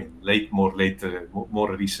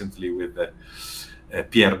 more recently with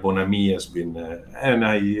Pierre Bonamy has been, and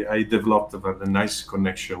I developed a very nice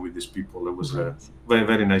connection with these people. It was a very,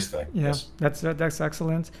 very nice time. Yeah, yes. That's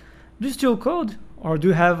excellent. Do you still code, or do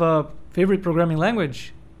you have a favorite programming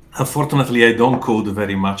language? Unfortunately, I don't code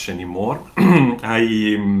very much anymore.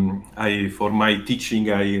 I for my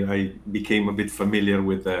teaching, I became a bit familiar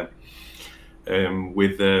with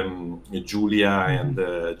Julia and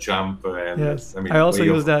Jump. And yes, I mean, I also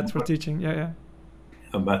use that for teaching. Yeah.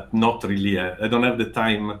 But not really. I don't have the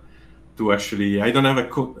time to actually. I don't have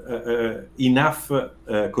enough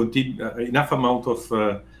enough amount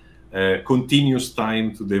of continuous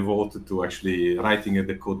time to devote to actually writing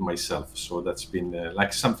the code myself. So that's been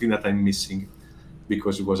like something that I'm missing,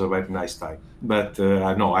 because it was a very nice time. But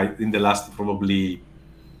I know in the last probably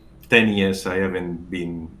 10 years I haven't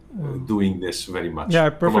been doing this very much. Yeah, I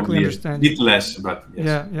perfectly probably understand. A bit less, but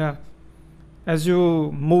yes. Yeah. As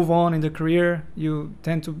you move on in the career, you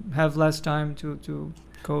tend to have less time to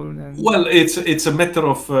code. Well, it's a matter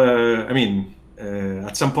of I mean,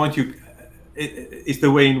 at some point it's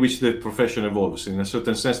the way in which the profession evolves. In a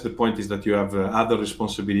certain sense, the point is that you have other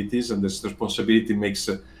responsibilities, and this responsibility makes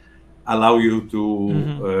allow you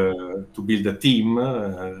to build a team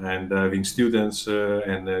and having students,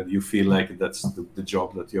 and you feel like that's the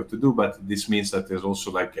job that you have to do. But this means that there's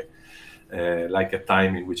also like a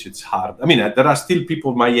time in which it's hard. I mean, there are still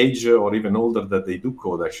people my age or even older that they do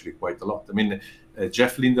code actually quite a lot. I mean,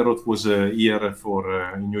 Jeff Linderoth was here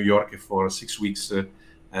in New York for 6 weeks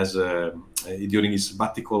during his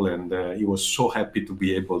sabbatical, and he was so happy to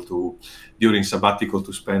be able to, during sabbatical,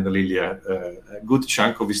 to spend really a good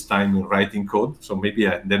chunk of his time in writing code. So maybe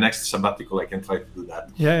the next sabbatical I can try to do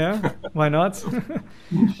that. Yeah. Why not?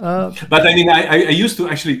 But I mean, I used to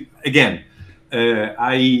actually, again,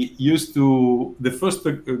 the first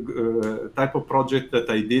type of project that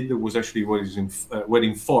I did was actually were in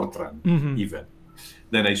Fortran even.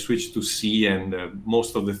 Then I switched to C, and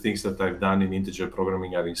most of the things that I've done in integer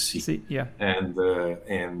programming are in C. Yeah. And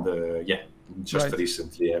just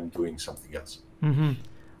recently I'm doing something else.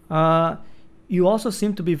 You also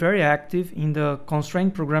seem to be very active in the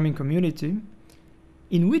constraint programming community.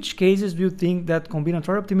 In which cases do you think that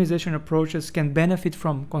combinatorial optimization approaches can benefit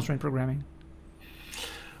from constraint programming?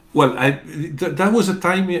 Well, that was a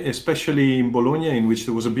time, especially in Bologna, in which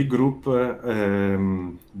there was a big group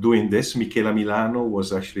doing this. Michela Milano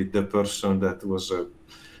was actually the person that was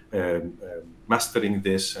mastering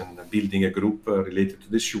this and building a group related to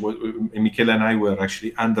this. Michela and I were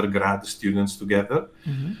actually undergrad students together,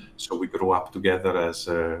 so we grew up together as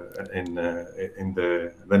when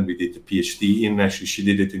we did the PhD. Actually, she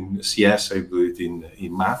did it in CS, I did it in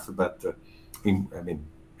math, but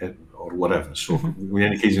or whatever. So in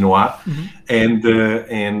any case, in OR, and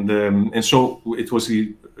so it was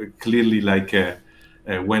clearly like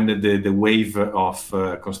when the wave of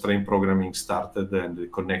constraint programming started and the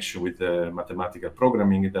connection with mathematical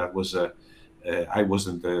programming. That was I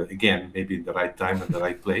wasn't again maybe in the right time at the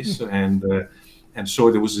right place, and so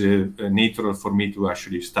there was natural for me to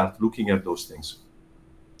actually start looking at those things.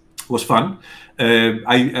 It was fun.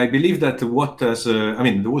 I believe that there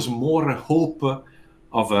was more hope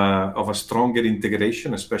of a stronger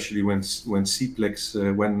integration, especially when Cplex,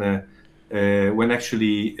 when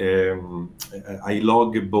actually I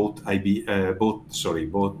log both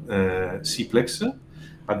Cplex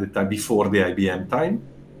at the time before the IBM time.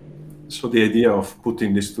 So the idea of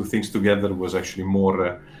putting these two things together was actually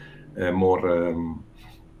more. In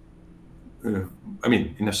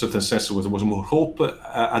a certain sense, there was more hope.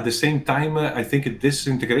 At the same time, I think this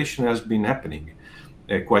integration has been happening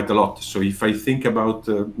quite a lot. So if I think about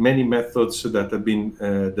many methods that have been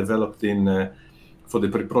developed for the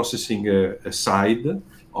preprocessing side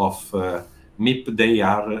of MIP, they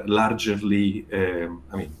are largely,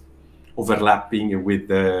 overlapping with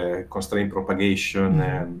constraint propagation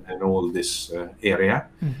and all this area.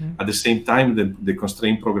 At the same time, the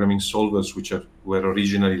constraint programming solvers, which were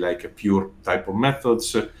originally like a pure type of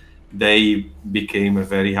methods, they became a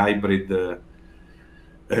very hybrid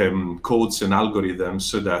codes and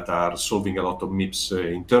algorithms that are solving a lot of MIPS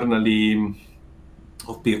internally.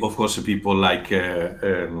 Of course, people like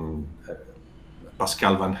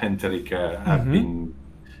Pascal van Henterik have been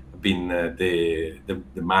the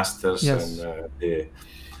masters, yes, and the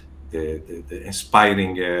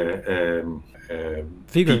inspiring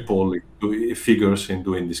figures in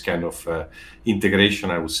doing this kind of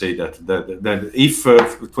integration. I would say that if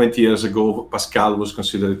 20 years ago Pascal was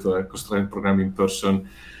considered a constraint programming person,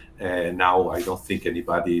 now I don't think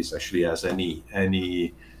anybody actually has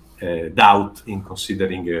any doubt in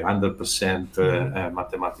considering 100%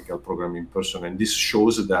 mathematical programming person. And this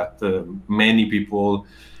shows that many people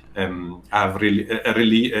have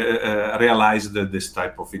really realized this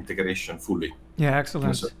type of integration fully. Yeah,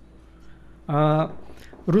 excellent.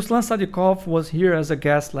 Ruslan Sadikov was here as a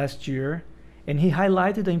guest last year, and he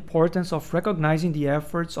highlighted the importance of recognizing the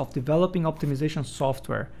efforts of developing optimization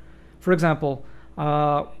software. For example,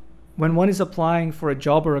 when one is applying for a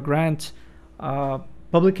job or a grant,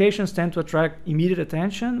 publications tend to attract immediate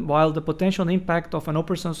attention, while the potential impact of an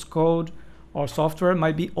open source code or software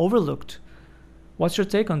might be overlooked. What's your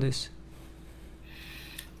take on this?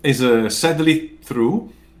 Is sadly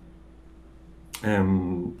true.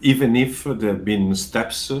 Even if there have been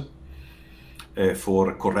steps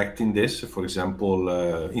for correcting this, for example,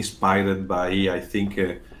 inspired by, I think,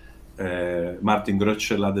 Martin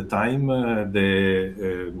Grötschel at the time,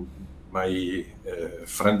 my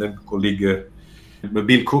friend and colleague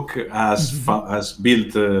Bill Cook has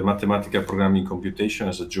built Mathematical Programming Computation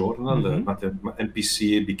as a journal.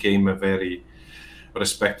 MPC became a very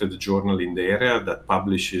respected journal in the area that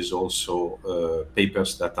publishes also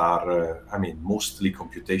papers that are, mostly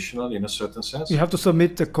computational in a certain sense. You have to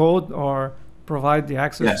submit the code or provide the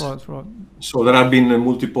access for. So there have been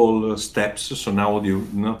multiple steps. So now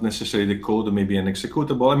not necessarily the code, maybe an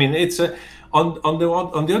executable. I mean, it's on the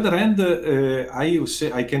other hand,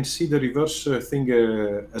 I can see the reverse thing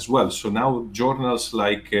as well. So now journals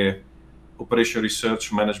like Operation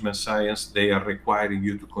Research, Management Science, they are requiring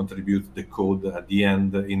you to contribute the code at the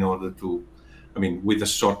end in order to, with a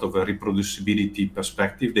sort of a reproducibility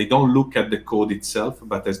perspective. They don't look at the code itself,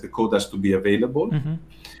 but as the code has to be available.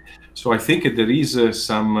 So I think there is there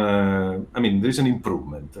is an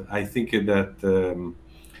improvement. I think that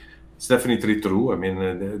it's definitely true.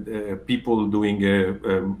 People doing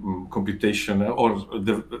computation or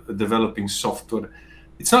developing software,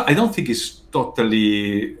 it's not. I don't think it's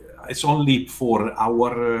totally. It's only for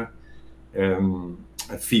our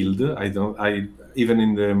field. Even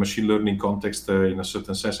in the machine learning context, in a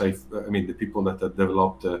certain sense, the people that have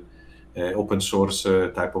developed open source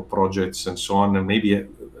type of projects and so on, and maybe,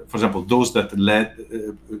 for example, those that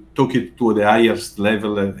took it to the highest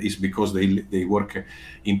level is because they work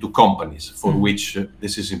into companies for which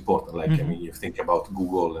this is important. Like, you think about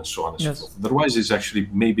Google and so on and so forth. Otherwise, it's actually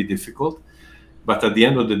maybe difficult. But at the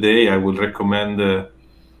end of the day, I would recommend.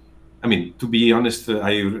 To be honest,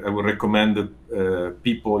 I would recommend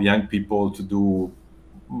young people to do.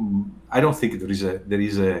 I don't think there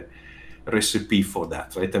is a recipe for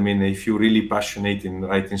that, right? If you're really passionate in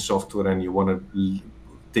writing software and you want to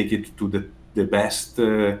take it to the best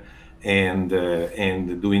and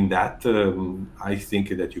doing that, I think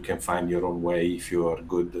that you can find your own way if you are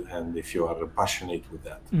good and if you are passionate with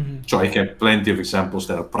that. So I have plenty of examples.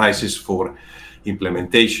 There are prizes for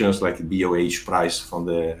implementations, like the BOH prize from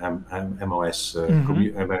the MOS,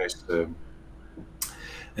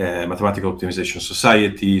 Mathematical Optimization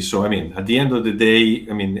Society. So at the end of the day,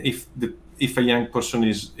 if a young person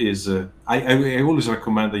I always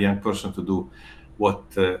recommend a young person to do what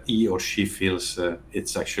he or she feels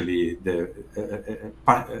it's actually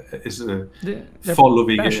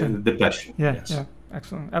following the passion. Yeah,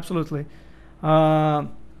 excellent, absolutely.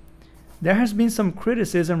 There has been some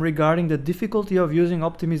criticism regarding the difficulty of using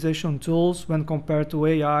optimization tools when compared to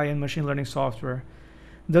AI and machine learning software,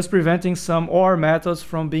 thus preventing some OR methods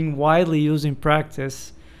from being widely used in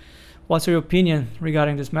practice. What's your opinion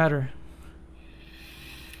regarding this matter?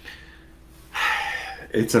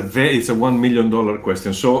 It's a $1 million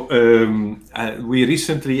question. So we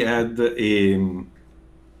recently had a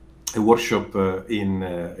workshop during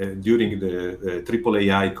the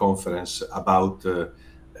AAAI conference about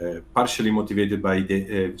partially motivated by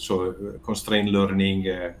the constrained learning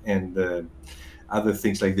and other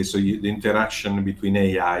things like this. So the interaction between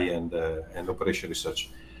AI and operation research.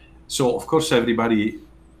 So of course everybody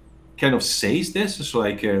kind of says this. So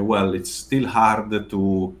well, it's still hard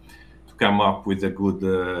to come up with a good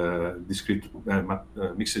discrete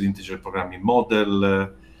mixed integer programming model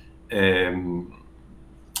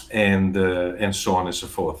and so on and so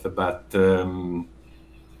forth. But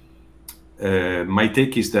my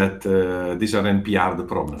take is that these are NP-hard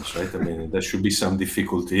problems, right? There should be some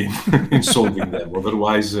difficulty in solving them.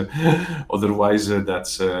 Otherwise,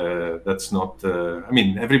 that's not.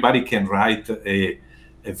 Everybody can write a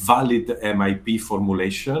valid MIP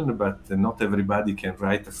formulation, but not everybody can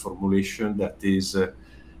write a formulation that is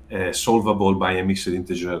solvable by a mixed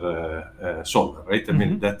integer solver, right?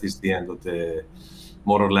 That is the end of the.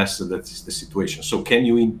 More or less, that is the situation. So can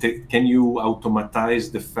you automatize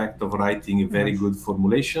the fact of writing very good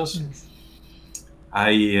formulations?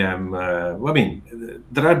 There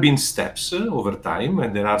have been steps over time,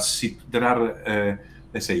 and there are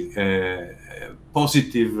let's say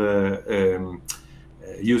positive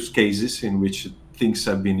use cases in which things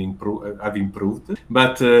have been improved.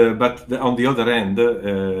 But on the other hand,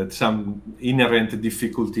 some inherent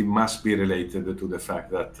difficulty must be related to the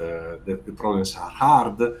fact that the problems are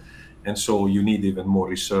hard, and so you need even more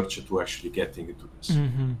research to actually get into this.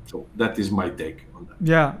 So that is my take on that.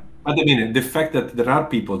 Yeah. But I mean, the fact that there are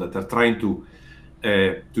people that are trying to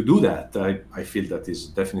do that, I feel that is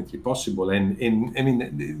definitely possible. And I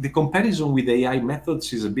mean, the comparison with AI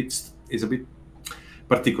methods is a bit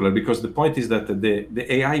particular, because the point is that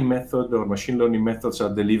the AI method or machine learning methods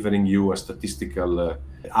are delivering you a statistical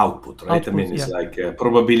output, right? I mean, it's like a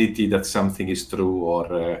probability that something is true,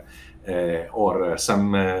 or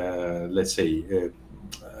some, let's say,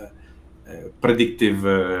 predictive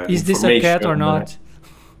is this a cat or not?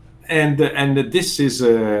 And this is,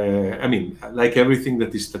 I mean, like everything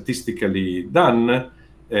that is statistically done,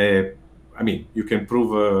 I mean, you can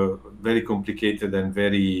prove very complicated and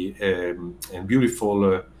very and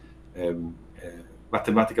beautiful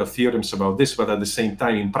mathematical theorems about this, but at the same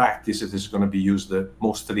time, in practice, it is going to be used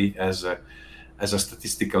mostly as a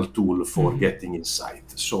statistical tool for getting insight.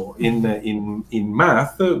 So in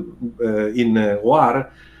math, in OR,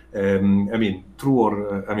 I mean, true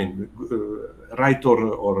or I mean, right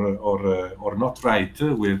or not right,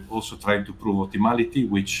 we're also trying to prove optimality,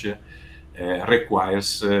 which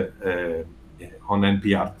requires on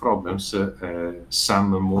NP-hard problems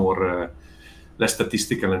some more less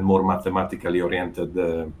statistical and more mathematically oriented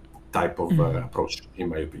type of approach, in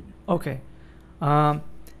my opinion. Okay.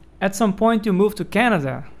 At some point, you moved to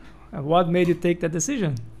Canada. What made you take that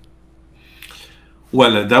decision?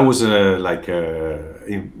 Well, that was like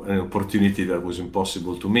an opportunity that was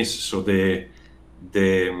impossible to miss. So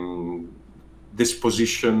this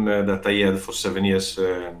position that I had for 7 years,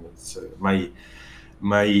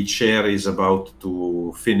 my chair is about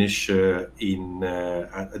to finish at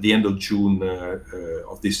the end of June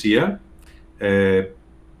of this year.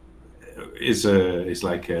 Is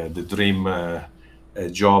like the dream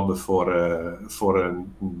job for a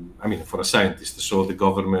scientist. So the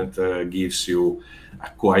government gives you a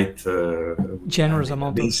quite generous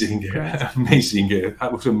amount amazing, I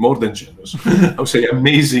would say more than generous. I would say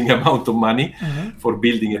amazing amount of money for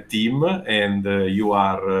building a team, and you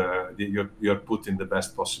are put in the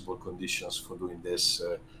best possible conditions for doing this.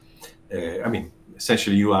 I mean,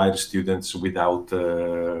 essentially, you hire students without,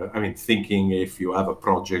 thinking if you have a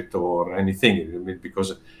project or anything,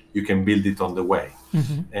 because you can build it on the way.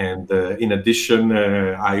 And in addition,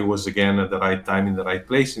 I was again at the right time in the right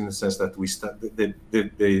place, in the sense that we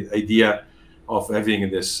the idea of having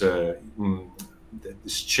this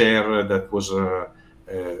chair that was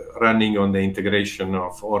running on the integration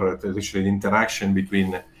of, or actually the interaction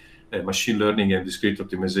between machine learning and discrete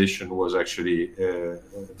optimization was actually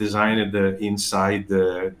designed inside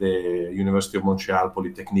the University of Montreal,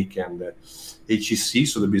 Polytechnique, and HEC,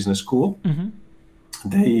 so the business school.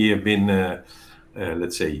 They have been,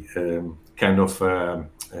 let's say, kind of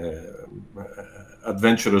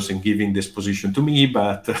adventurous in giving this position to me,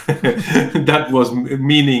 but that was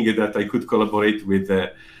meaning that I could collaborate with,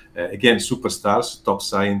 again, superstars, top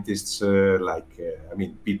scientists,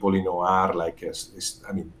 people in OR,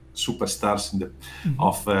 superstars in the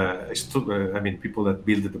people that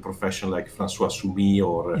build the profession, like François Soumy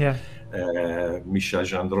or Michel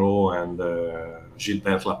Gendreau and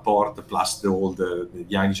Gilbert Laporte, plus all the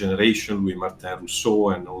young generation, Louis-Martin Rousseau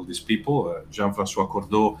and all these people, Jean-François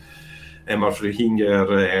Cordeau, Emma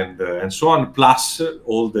Frehinger, and so on, plus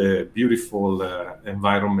all the beautiful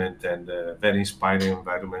environment and very inspiring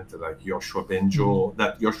environment like Yoshua Bengio,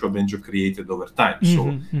 that Yoshua Bengio created over time, so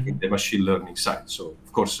in the machine learning side. So,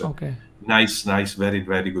 of course, nice, very,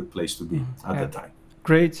 very good place to be at the time.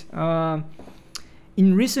 Great.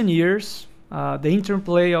 In recent years, the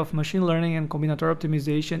interplay of machine learning and combinatorial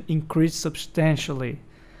optimization increased substantially.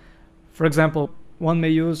 For example, one may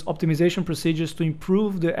use optimization procedures to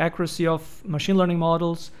improve the accuracy of machine learning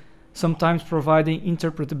models, sometimes providing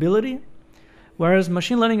interpretability, whereas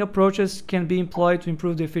machine learning approaches can be employed to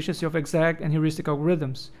improve the efficiency of exact and heuristic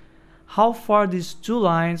algorithms. How far these two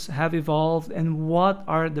lines have evolved, and what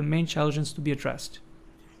are the main challenges to be addressed?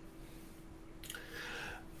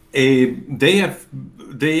 They have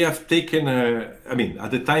taken,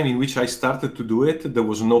 at the time in which I started to do it, there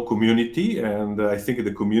was no community, and I think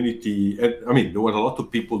the community, there were a lot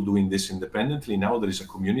of people doing this independently. Now there is a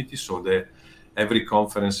community, so every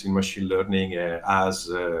conference in machine learning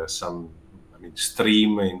has some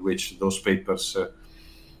stream in which those papers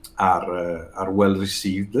are well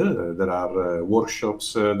received. There are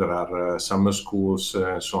workshops, there are summer schools,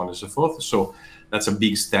 so on and so forth. So that's a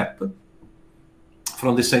big step.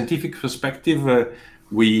 From the scientific perspective,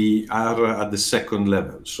 we are at the second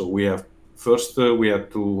level. So we have first we have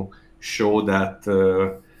to show that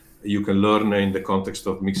you can learn in the context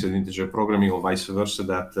of mixed integer programming or vice versa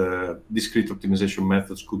that discrete optimization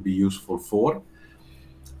methods could be useful for.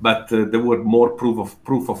 But there were more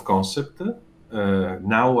proof of concept.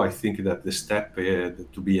 Now I think that the step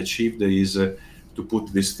to be achieved is to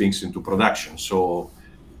put these things into production. So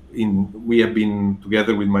we have been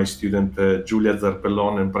together with my student Giulia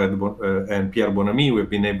Zarpellon and Pierre Bonamy. We've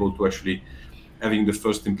been able to actually having the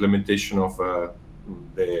first implementation of a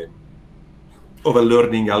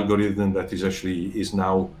learning algorithm that is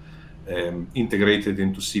now integrated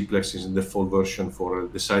into CPLEX is in the full version for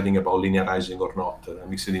deciding about linearizing or not a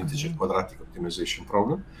mixed integer quadratic optimization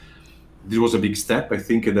problem. This was a big step. I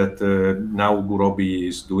think that now Gurobi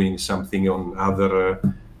is doing something on other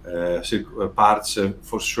parts.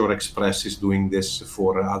 For sure, Express is doing this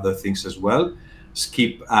for other things as well.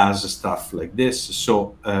 Skip has stuff like this.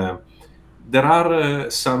 So there are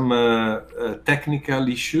some technical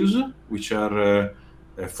issues which are,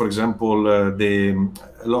 for example, a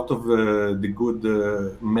lot of the good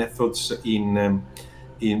methods in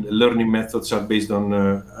learning methods are based on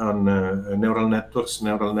neural networks.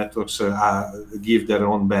 Neural networks give their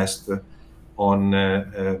own best on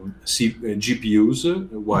GPUs,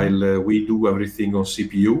 while we do everything on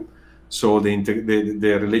CPU. So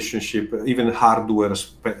the relationship, even hardware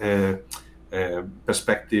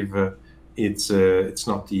perspective, it's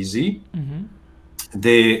not easy.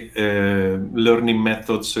 The learning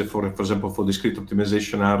methods, for example, for discrete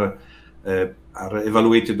optimization are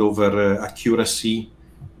evaluated over accuracy,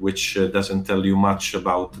 which doesn't tell you much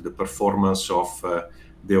about the performance of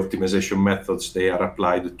the optimization methods they are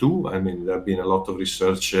applied to. I mean, there have been a lot of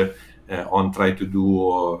research on trying to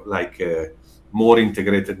do more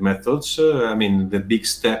integrated methods. I mean, the big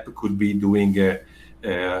step could be doing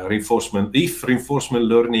reinforcement. If reinforcement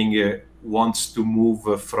learning wants to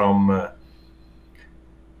move from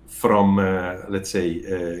let's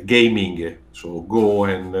say gaming, so Go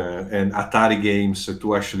and Atari games,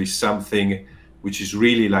 to actually something which is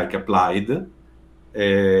really like applied.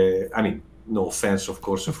 I mean, no offense, of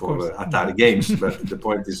course, for Atari games, but the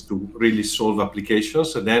point is to really solve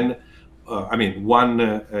applications. And then, I mean, one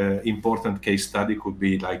important case study could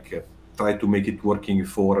be like try to make it working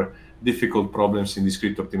for difficult problems in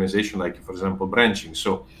discrete optimization, like, for example, branching.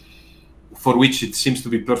 So, for which it seems to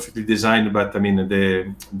be perfectly designed, but I mean,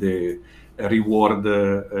 the reward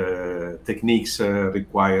techniques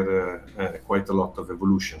require quite a lot of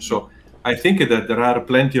evolution. So I think that there are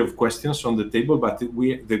plenty of questions on the table, but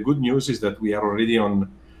the good news is that we are already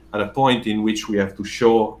at a point in which we have to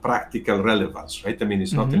show practical relevance, right? I mean,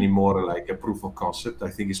 it's not anymore like a proof of concept. I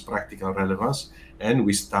think it's practical relevance, and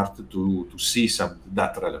we start to see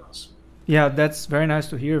that relevance. Yeah, that's very nice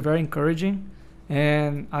to hear, very encouraging.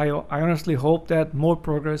 And I honestly hope that more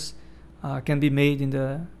progress can be made in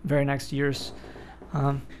the very next years.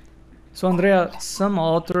 So Andrea, some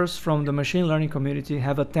authors from the machine learning community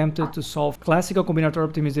have attempted to solve classical combinatorial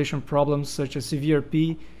optimization problems such as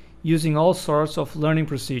CVRP using all sorts of learning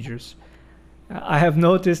procedures. I have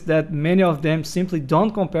noticed that many of them simply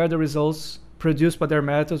don't compare the results produced by their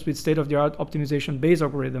methods with state-of-the-art optimization-based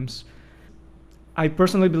algorithms. I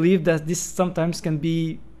personally believe that this sometimes can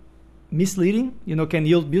be misleading, can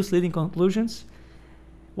yield misleading conclusions.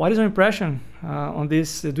 What is your impression on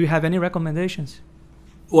this? Do you have any recommendations?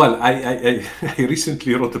 Well, I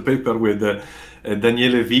recently wrote a paper with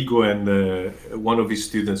Daniele Vigo and one of his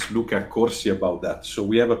students, Luca Corsi, about that. So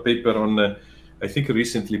we have a paper on, I think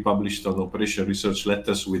recently published on Operation Research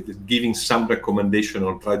Letters, with giving some recommendation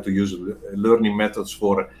on try to use learning methods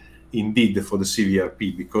for the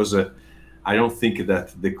CVRP, because I don't think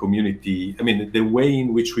that the community, I mean, the way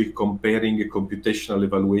in which we're comparing computational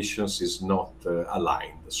evaluations is not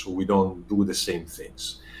aligned. So we don't do the same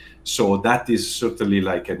things. So that is certainly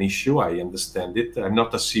like an issue. I understand it. I'm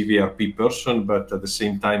not a CVRP person, but at the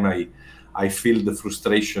same time, I feel the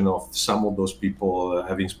frustration of some of those people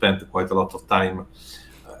having spent quite a lot of time,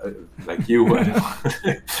 like you,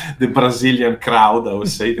 the Brazilian crowd, I would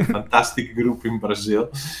say, the fantastic group in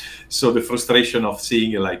Brazil. So the frustration of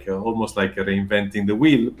seeing like almost like reinventing the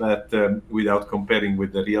wheel, but without comparing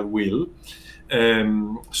with the real wheel.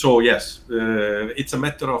 So yes, it's a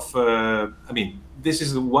matter of, I mean, this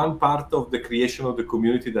is one part of the creation of the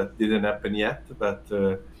community that didn't happen yet. But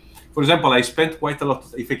for example, I spent quite a lot,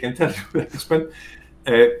 if I can tell you,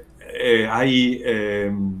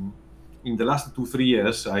 in the last 2-3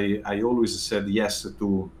 years, I always said yes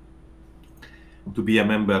to be a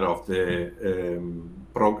member of the,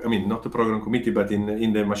 I mean, not the program committee, but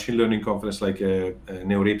in the machine learning conference like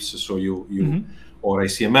NeurIPS. So or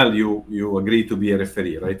ICML, you agree to be a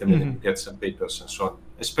referee, right? I mean, you get some papers and so on.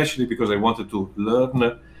 Especially because I wanted to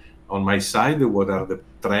learn on my side what are the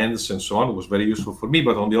trends and so on. It was very useful for me,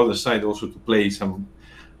 but on the other side also to play some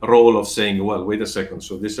role of saying, well, wait a second,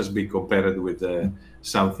 so this has been compared with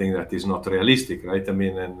something that is not realistic, right? I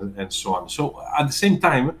mean, and so on. So at the same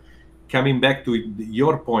time, coming back to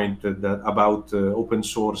your point about open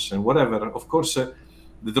source and whatever, of course,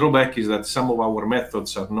 the drawback is that some of our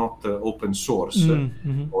methods are not open source,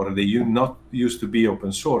 or they not used to be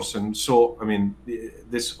open source. And so, I mean,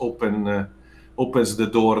 this opens the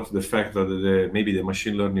door to the fact that maybe the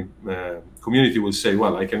machine learning community will say,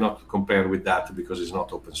 well, I cannot compare with that because it's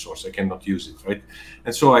not open source. I cannot use it, right?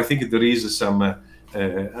 And so I think there is some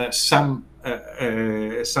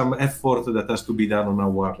effort that has to be done on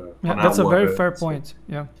our that's a very fair point.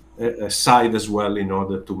 Yeah. Side as well, in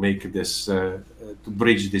order to make this to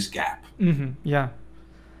bridge this gap. Yeah.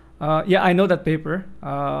 Yeah, I know that paper.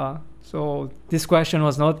 So this question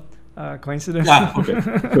was not coincidence. Okay.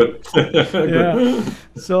 Good. Yeah.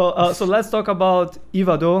 So let's talk about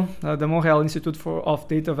Ivado, the Montreal Institute of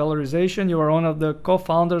Data Valorization. You are one of the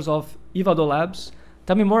co-founders of Ivado Labs.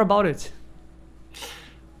 Tell me more about it.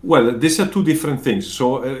 Well, these are two different things.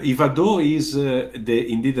 So Ivado is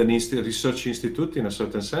indeed an research institute in a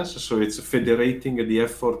certain sense. So it's federating the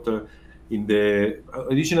effort in the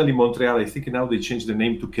originally Montreal. I think now they changed the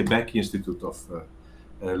name to Quebec Institute of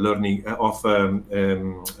Learning of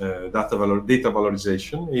Data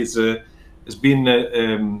Valorization. Has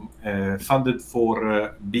been funded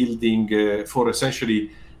for building for essentially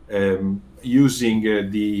using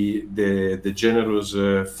the generous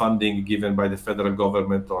funding given by the federal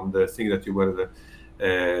government on the thing that you were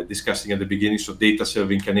discussing at the beginning, so data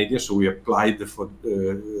serving Canadian. So we applied for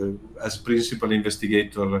as principal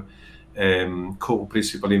investigator,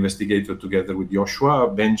 co-principal investigator together with Joshua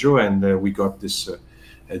Benjo, and we got this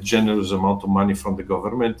generous amount of money from the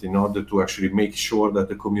government in order to actually make sure that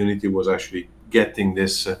the community was actually getting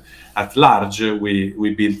this at large.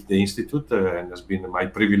 We built the institute, and it's been my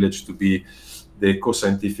privilege to be the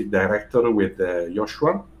co-scientific director with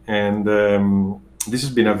Joshua. And this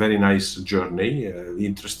has been a very nice journey,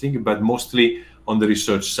 interesting, but mostly on the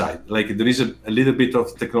research side. Like there is a little bit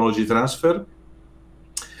of technology transfer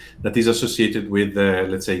that is associated with,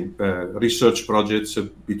 let's say, research projects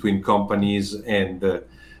between companies and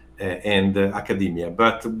academia.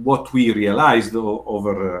 But what we realized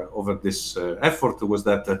over this effort was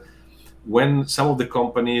that when some of the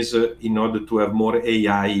companies, in order to have more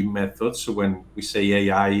AI methods, when we say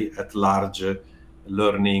AI at large,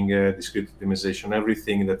 learning, discrete optimization,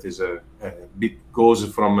 everything that is goes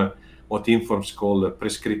from what Informs call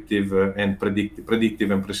prescriptive and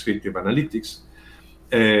predictive and prescriptive analytics,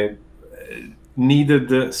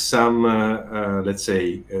 needed some, let's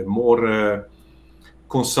say, more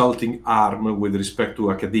consulting arm with respect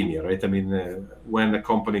to academia, right? I mean, when a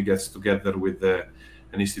company gets together with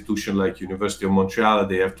an institution like University of Montreal,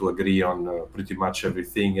 they have to agree on pretty much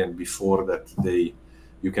everything, and before that,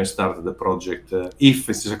 you can start the project. If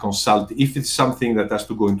it's if it's something that has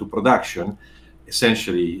to go into production,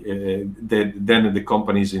 essentially, then the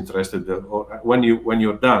company is interested. Or when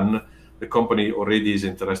you're done, the company already is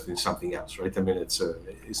interested in something else, right? I mean, it's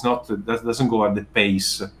not that doesn't go at the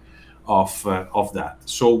pace of that.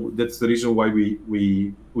 So that's the reason why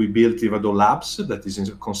we built Ivado Labs, that is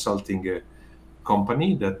a consulting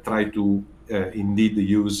company that try to indeed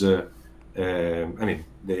use I mean,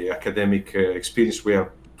 the academic experience. We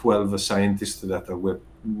have 12 scientists that are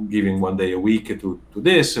giving 1 day a week to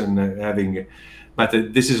this and having, but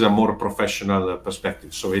this is a more professional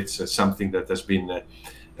perspective. So it's something that has been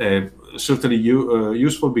certainly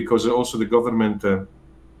useful, because also the government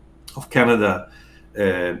of Canada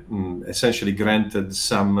essentially granted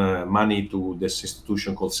some money to this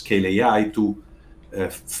institution called Scale AI to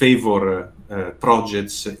favor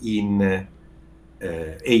projects in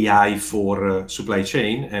AI for supply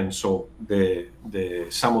chain, and so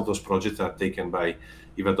some of those projects are taken by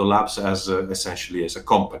Ivado Labs as essentially as a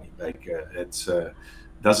company. Like it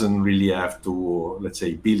doesn't really have to, let's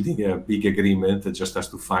say, building a big agreement. It just has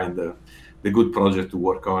to find the good project to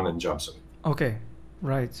work on and jumps on it. Okay,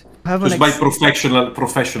 right. Just by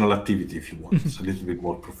professional activity, if you want. It's a little bit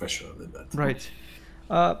more professional than that. Right.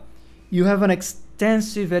 You have an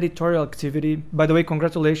extensive editorial activity. By the way,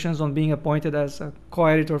 congratulations on being appointed as a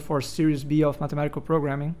co-editor for Series B of Mathematical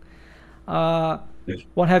Programming. Yes.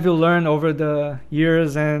 What have you learned over the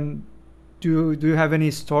years, and do you have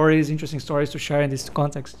any stories, interesting stories to share in this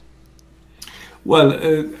context? Well,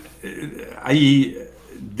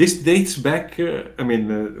 this dates back. I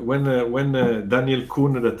mean, when Daniel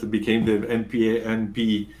Kuhn, that became the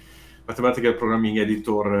NP mathematical programming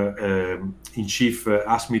editor in chief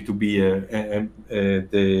asked me to be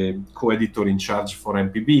the co-editor in charge for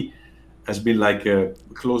MPB, has been like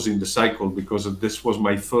closing the cycle, because this was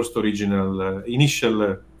my first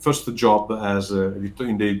initial first job as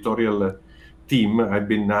in the editorial team. I've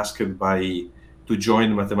been asked to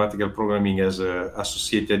join mathematical programming as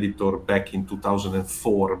associate editor back in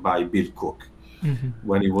 2004 by Bill Cook,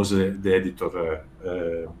 when he was the editor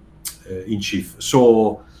in chief.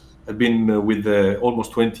 So I've been with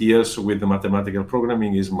almost 20 years with the mathematical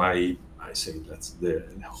programming. Is my, I say that's the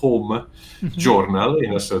home journal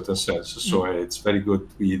in a certain sense. So it's very good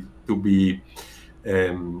to be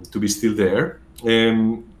still there.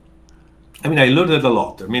 I mean, I learned a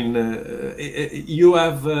lot. I mean, you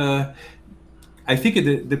have. I think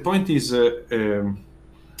the point is,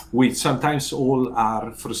 we sometimes all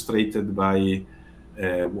are frustrated by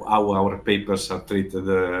how our papers are treated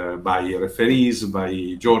by referees,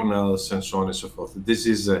 by journals, and so on and so forth. This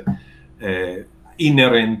is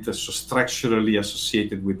inherent, so structurally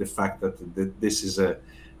associated with the fact that this is a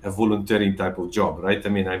volunteering type of job, right? I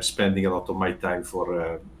mean, I'm spending a lot of my time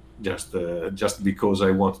for just because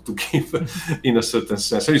I want to give, in a certain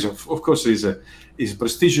sense. So of course, is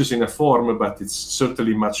prestigious in a form, but it's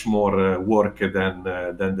certainly much more work than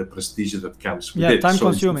the prestige that comes with it. Time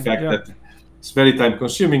consuming. It's the fact that it's very time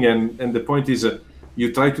consuming, and the point is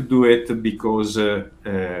you try to do it because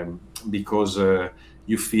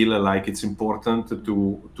you feel like it's important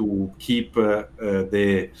to keep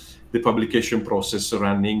the publication process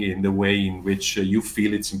running in the way in which you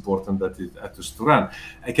feel it's important that it has to run.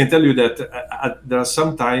 I can tell you that there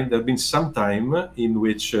have been some time in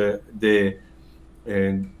which the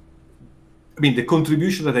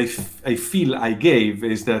contribution that I feel I gave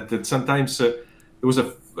is that sometimes there was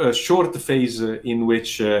a short phase in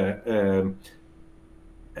which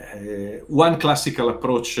one classical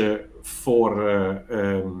approach for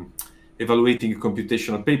evaluating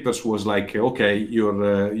computational papers was like, okay,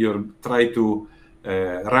 you're trying to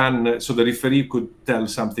run, so the referee could tell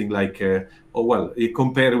something like, oh well, you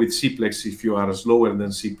compare with CPLEX. If you are slower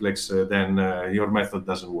than CPLEX, then your method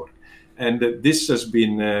doesn't work. And this has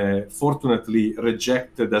been fortunately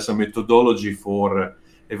rejected as a methodology for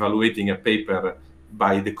evaluating a paper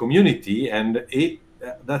by the community, and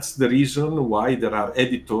that's the reason why there are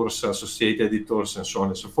editors, associate editors, and so on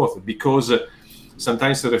and so forth, because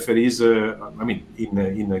sometimes the referees, I mean,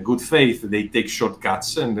 in a good faith, they take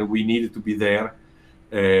shortcuts, and we need to be there.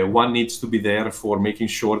 One needs to be there for making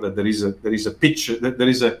sure that there is a picture, that there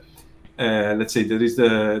is a let's say there is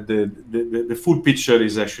the full picture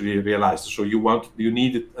is actually realized. So you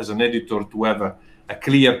need as an editor to have a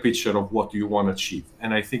clear picture of what you want to achieve,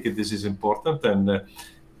 and I think this is important. And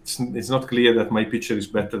it's not clear that my picture is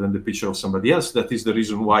better than the picture of somebody else. That is the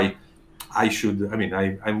reason why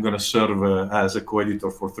I'm going to serve as a co-editor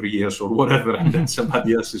for 3 years or whatever, and then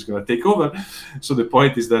somebody else is going to take over. So the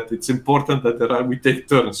point is that it's important that we take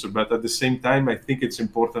turns, but at the same time, I think it's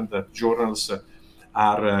important that journals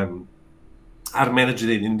are managed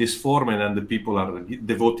in this form, and the people are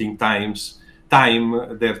devoting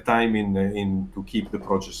their time in to keep the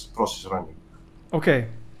process running. Okay.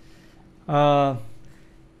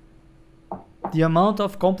 The amount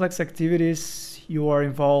of complex activities you are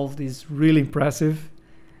involved is really impressive.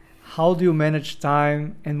 How do you manage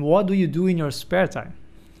time, and what do you do in your spare time?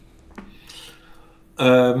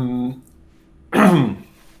 That's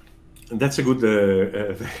a very good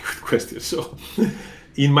question. So,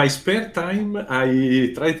 in my spare time,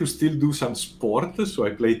 I try to still do some sport. So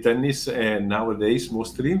I play tennis, and nowadays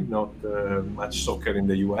mostly, not much soccer in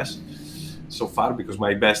the US so far, because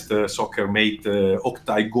my best soccer mate,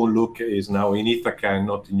 Oktay Gonluk, is now in Ithaca and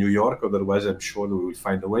not in New York. Otherwise, I'm sure we will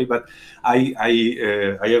find a way. But I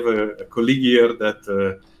have a colleague here that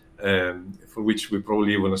for which we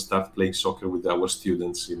probably want to start playing soccer with our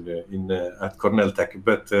students at Cornell Tech,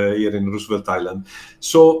 but here in Roosevelt Island.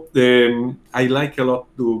 So I like a lot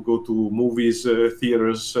to go to movies,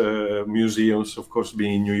 theaters, museums. Of course,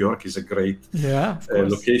 being in New York is a great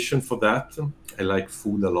location for that. I like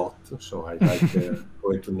food a lot, so I like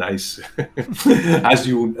going to nice, as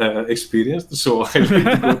you experienced. So I like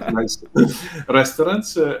to go to nice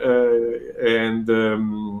restaurants, and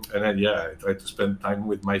then, I try to spend time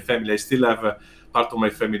with my family. I still have part of my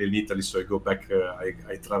family in Italy, so I go back.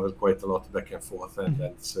 I travel quite a lot back and forth, and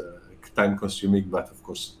that's time consuming, but of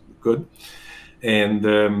course good. And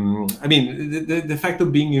the fact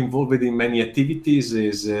of being involved in many activities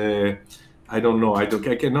is. I don't know. I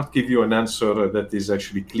cannot give you an answer that is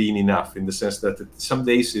actually clean enough, in the sense that some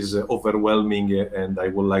days is overwhelming, and I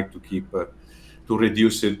would like to to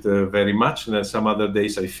reduce it very much, and then some other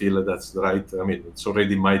days I feel that's right. I mean, it's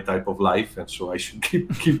already my type of life, and so I should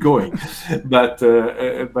keep going. But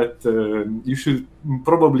you should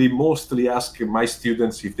probably mostly ask my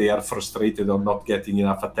students if they are frustrated or not getting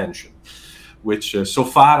enough attention, which so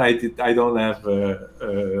far I don't have.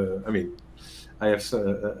 I mean, I have.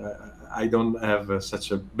 I don't have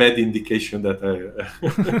such a bad indication that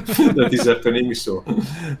that is happening.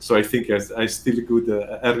 So I think I still got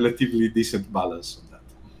a relatively decent balance on that.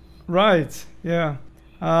 Right. Yeah.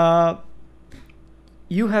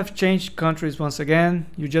 You have changed countries once again.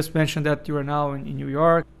 You just mentioned that you are now in New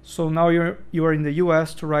York. So now you are in the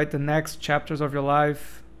US to write the next chapters of your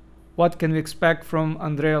life. What can we expect from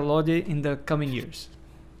Andrea Lodi in the coming years?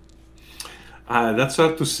 That's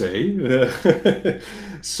hard to say.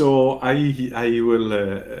 So I will.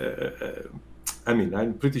 I mean,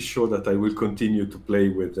 I'm pretty sure that I will continue to play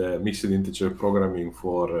with mixed integer programming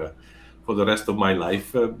for the rest of my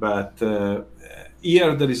life. But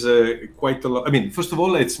here there is quite a lot. I mean, first of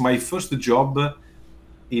all, it's my first job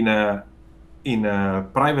in a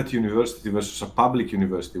private university versus a public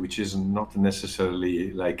university, which is not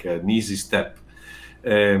necessarily like an easy step.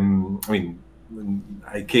 I mean,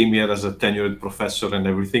 I came here as a tenured professor and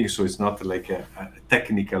everything, so it's not like a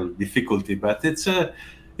technical difficulty, but it's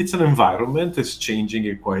an environment. It's changing.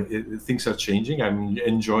 Things are changing. I'm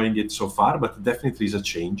enjoying it so far, but definitely is a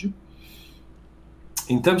change.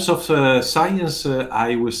 In terms of science,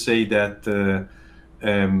 I would say that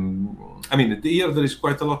I mean, here there is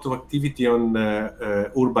quite a lot of activity on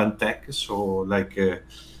urban tech. So like.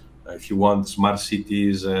 If you want smart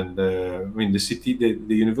cities, and I mean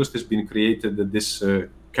the university has been created. This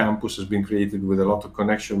campus has been created with a lot of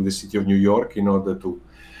connection with the city of New York in order to,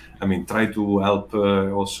 I mean, try to help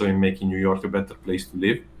also in making New York a better place to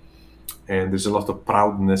live. And there's a lot of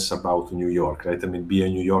proudness about New York, right? I mean, being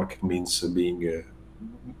in New York means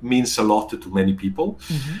means a lot to many people,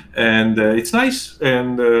 and it's nice.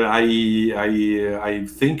 And I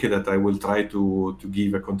think that I will try to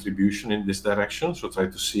give a contribution in this direction. So try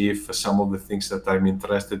to see if some of the things that I'm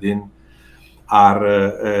interested in are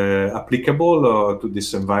applicable to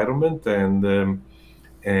this environment,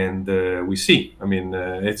 and we see. I mean,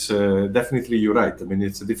 it's definitely, you're right. I mean,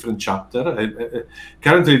 it's a different chapter.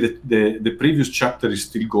 Currently, the previous chapter is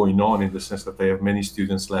still going on, in the sense that I have many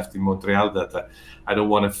students left in Montreal that I don't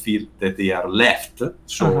want to feel that they are left.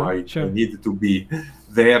 So I need to be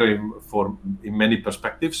there in many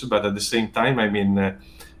perspectives. But at the same time, I mean,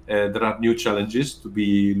 there are new challenges to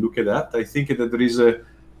be looked at. I think that there is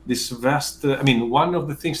this vast. I mean, one of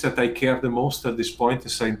the things that I care the most at this point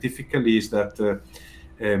scientifically is that.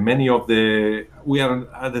 We are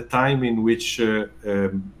at the time in which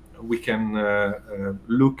we can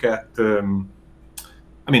look at.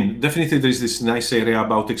 I mean, definitely there is this nice area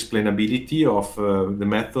about explainability of the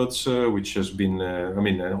methods, which has been, I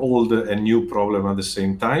mean, an old and new problem at the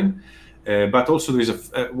same time. But also there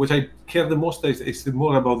is what I care the most is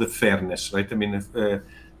more about the fairness, right? I mean,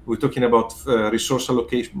 we're talking about resource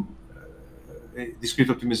allocation. Discrete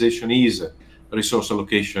optimization is resource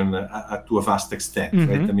allocation to a vast extent,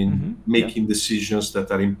 right? I mean, making decisions that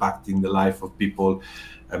are impacting the life of people.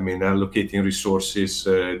 I mean, allocating resources,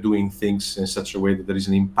 doing things in such a way that there is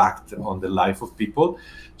an impact on the life of people.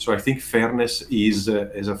 So I think fairness is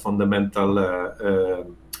a fundamental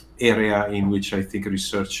area in which I think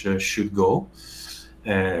research should go.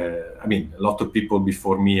 I mean, a lot of people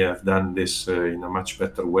before me have done this in a much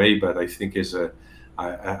better way, but I think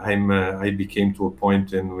I became to a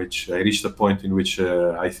point in which I reached a point in which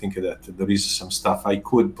I think that there is some stuff I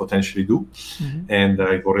could potentially do, and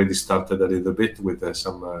I've already started a little bit with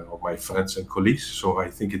some of my friends and colleagues. So I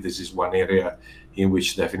think this is one area in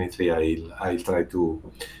which definitely I'll try to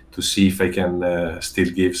see if I can still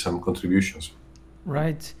give some contributions.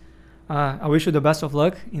 Right. I wish you the best of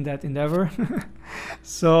luck in that endeavor.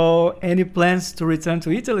 So, any plans to return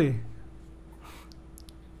to Italy?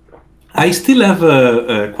 I still have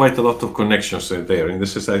quite a lot of connections there. In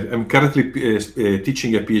this sense, I'm currently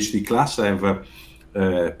teaching a PhD class. I have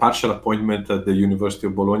a partial appointment at the University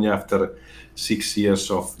of Bologna after 6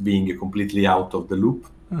 years of being completely out of the loop.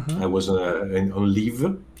 I was on leave,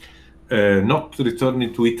 not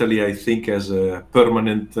returning to Italy, I think, as a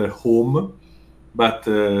permanent home. But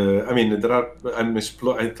I mean,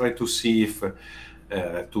 I try to see if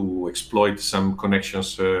to exploit some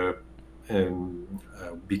connections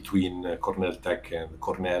between Cornell Tech and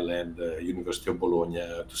Cornell and University of Bologna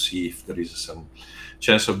to see if there is some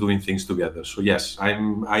chance of doing things together. So yes,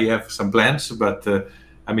 I have some plans, but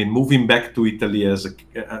I mean, moving back to Italy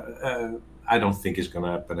I don't think it's going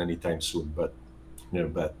to happen anytime soon. But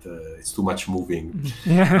but it's too much moving.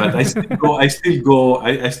 Yeah. But I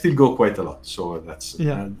still go quite a lot. So that's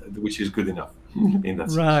which is good enough in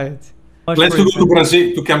that sense. Right. Plans to go to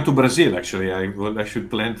Brazil, to come to Brazil. Actually, I should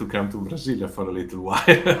plan to come to Brazil for a little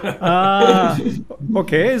while.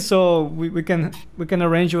 Okay, so we can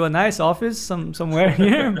arrange you a nice office somewhere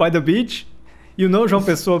here by the beach. You know João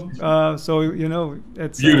Pessoa, so you know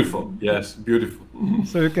it's beautiful. Yes, beautiful.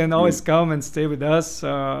 So you can always come and stay with us.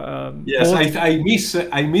 Yes, I miss.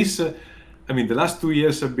 I mean, the last 2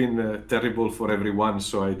 years have been terrible for everyone.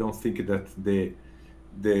 So I don't think that the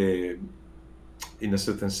in a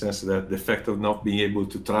certain sense that the fact of not being able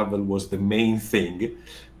to travel was the main thing,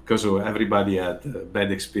 because everybody had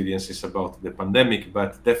bad experiences about the pandemic.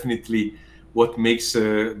 But definitely what makes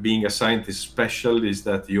being a scientist special is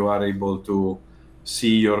that you are able to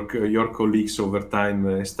see your colleagues over time,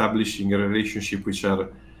 establishing a relationship which are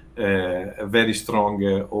very strong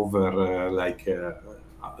over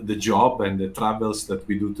the job, and the travels that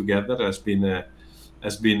we do together has been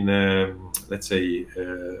let's say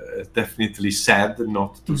definitely sad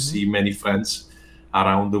not to see many friends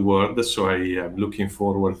around the world. So I am looking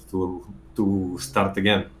forward to start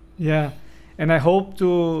again. Yeah, and I hope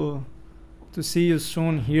to see you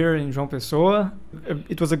soon here in João Pessoa.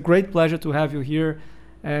 It was a great pleasure to have you here,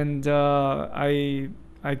 and I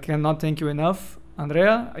cannot thank you enough,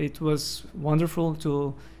 Andrea. It was wonderful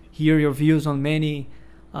to hear your views on many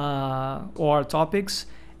our topics,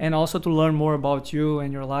 and also to learn more about you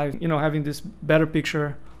and your life, having this better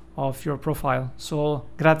picture of your profile. So,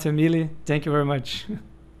 grazie mille. Thank you very much.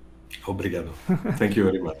 Obrigado. Thank you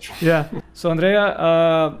very much. Yeah. So,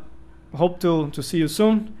 Andrea, hope to see you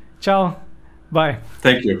soon. Ciao. Bye.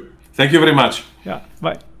 Thank you. Thank you very much. Yeah.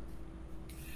 Bye.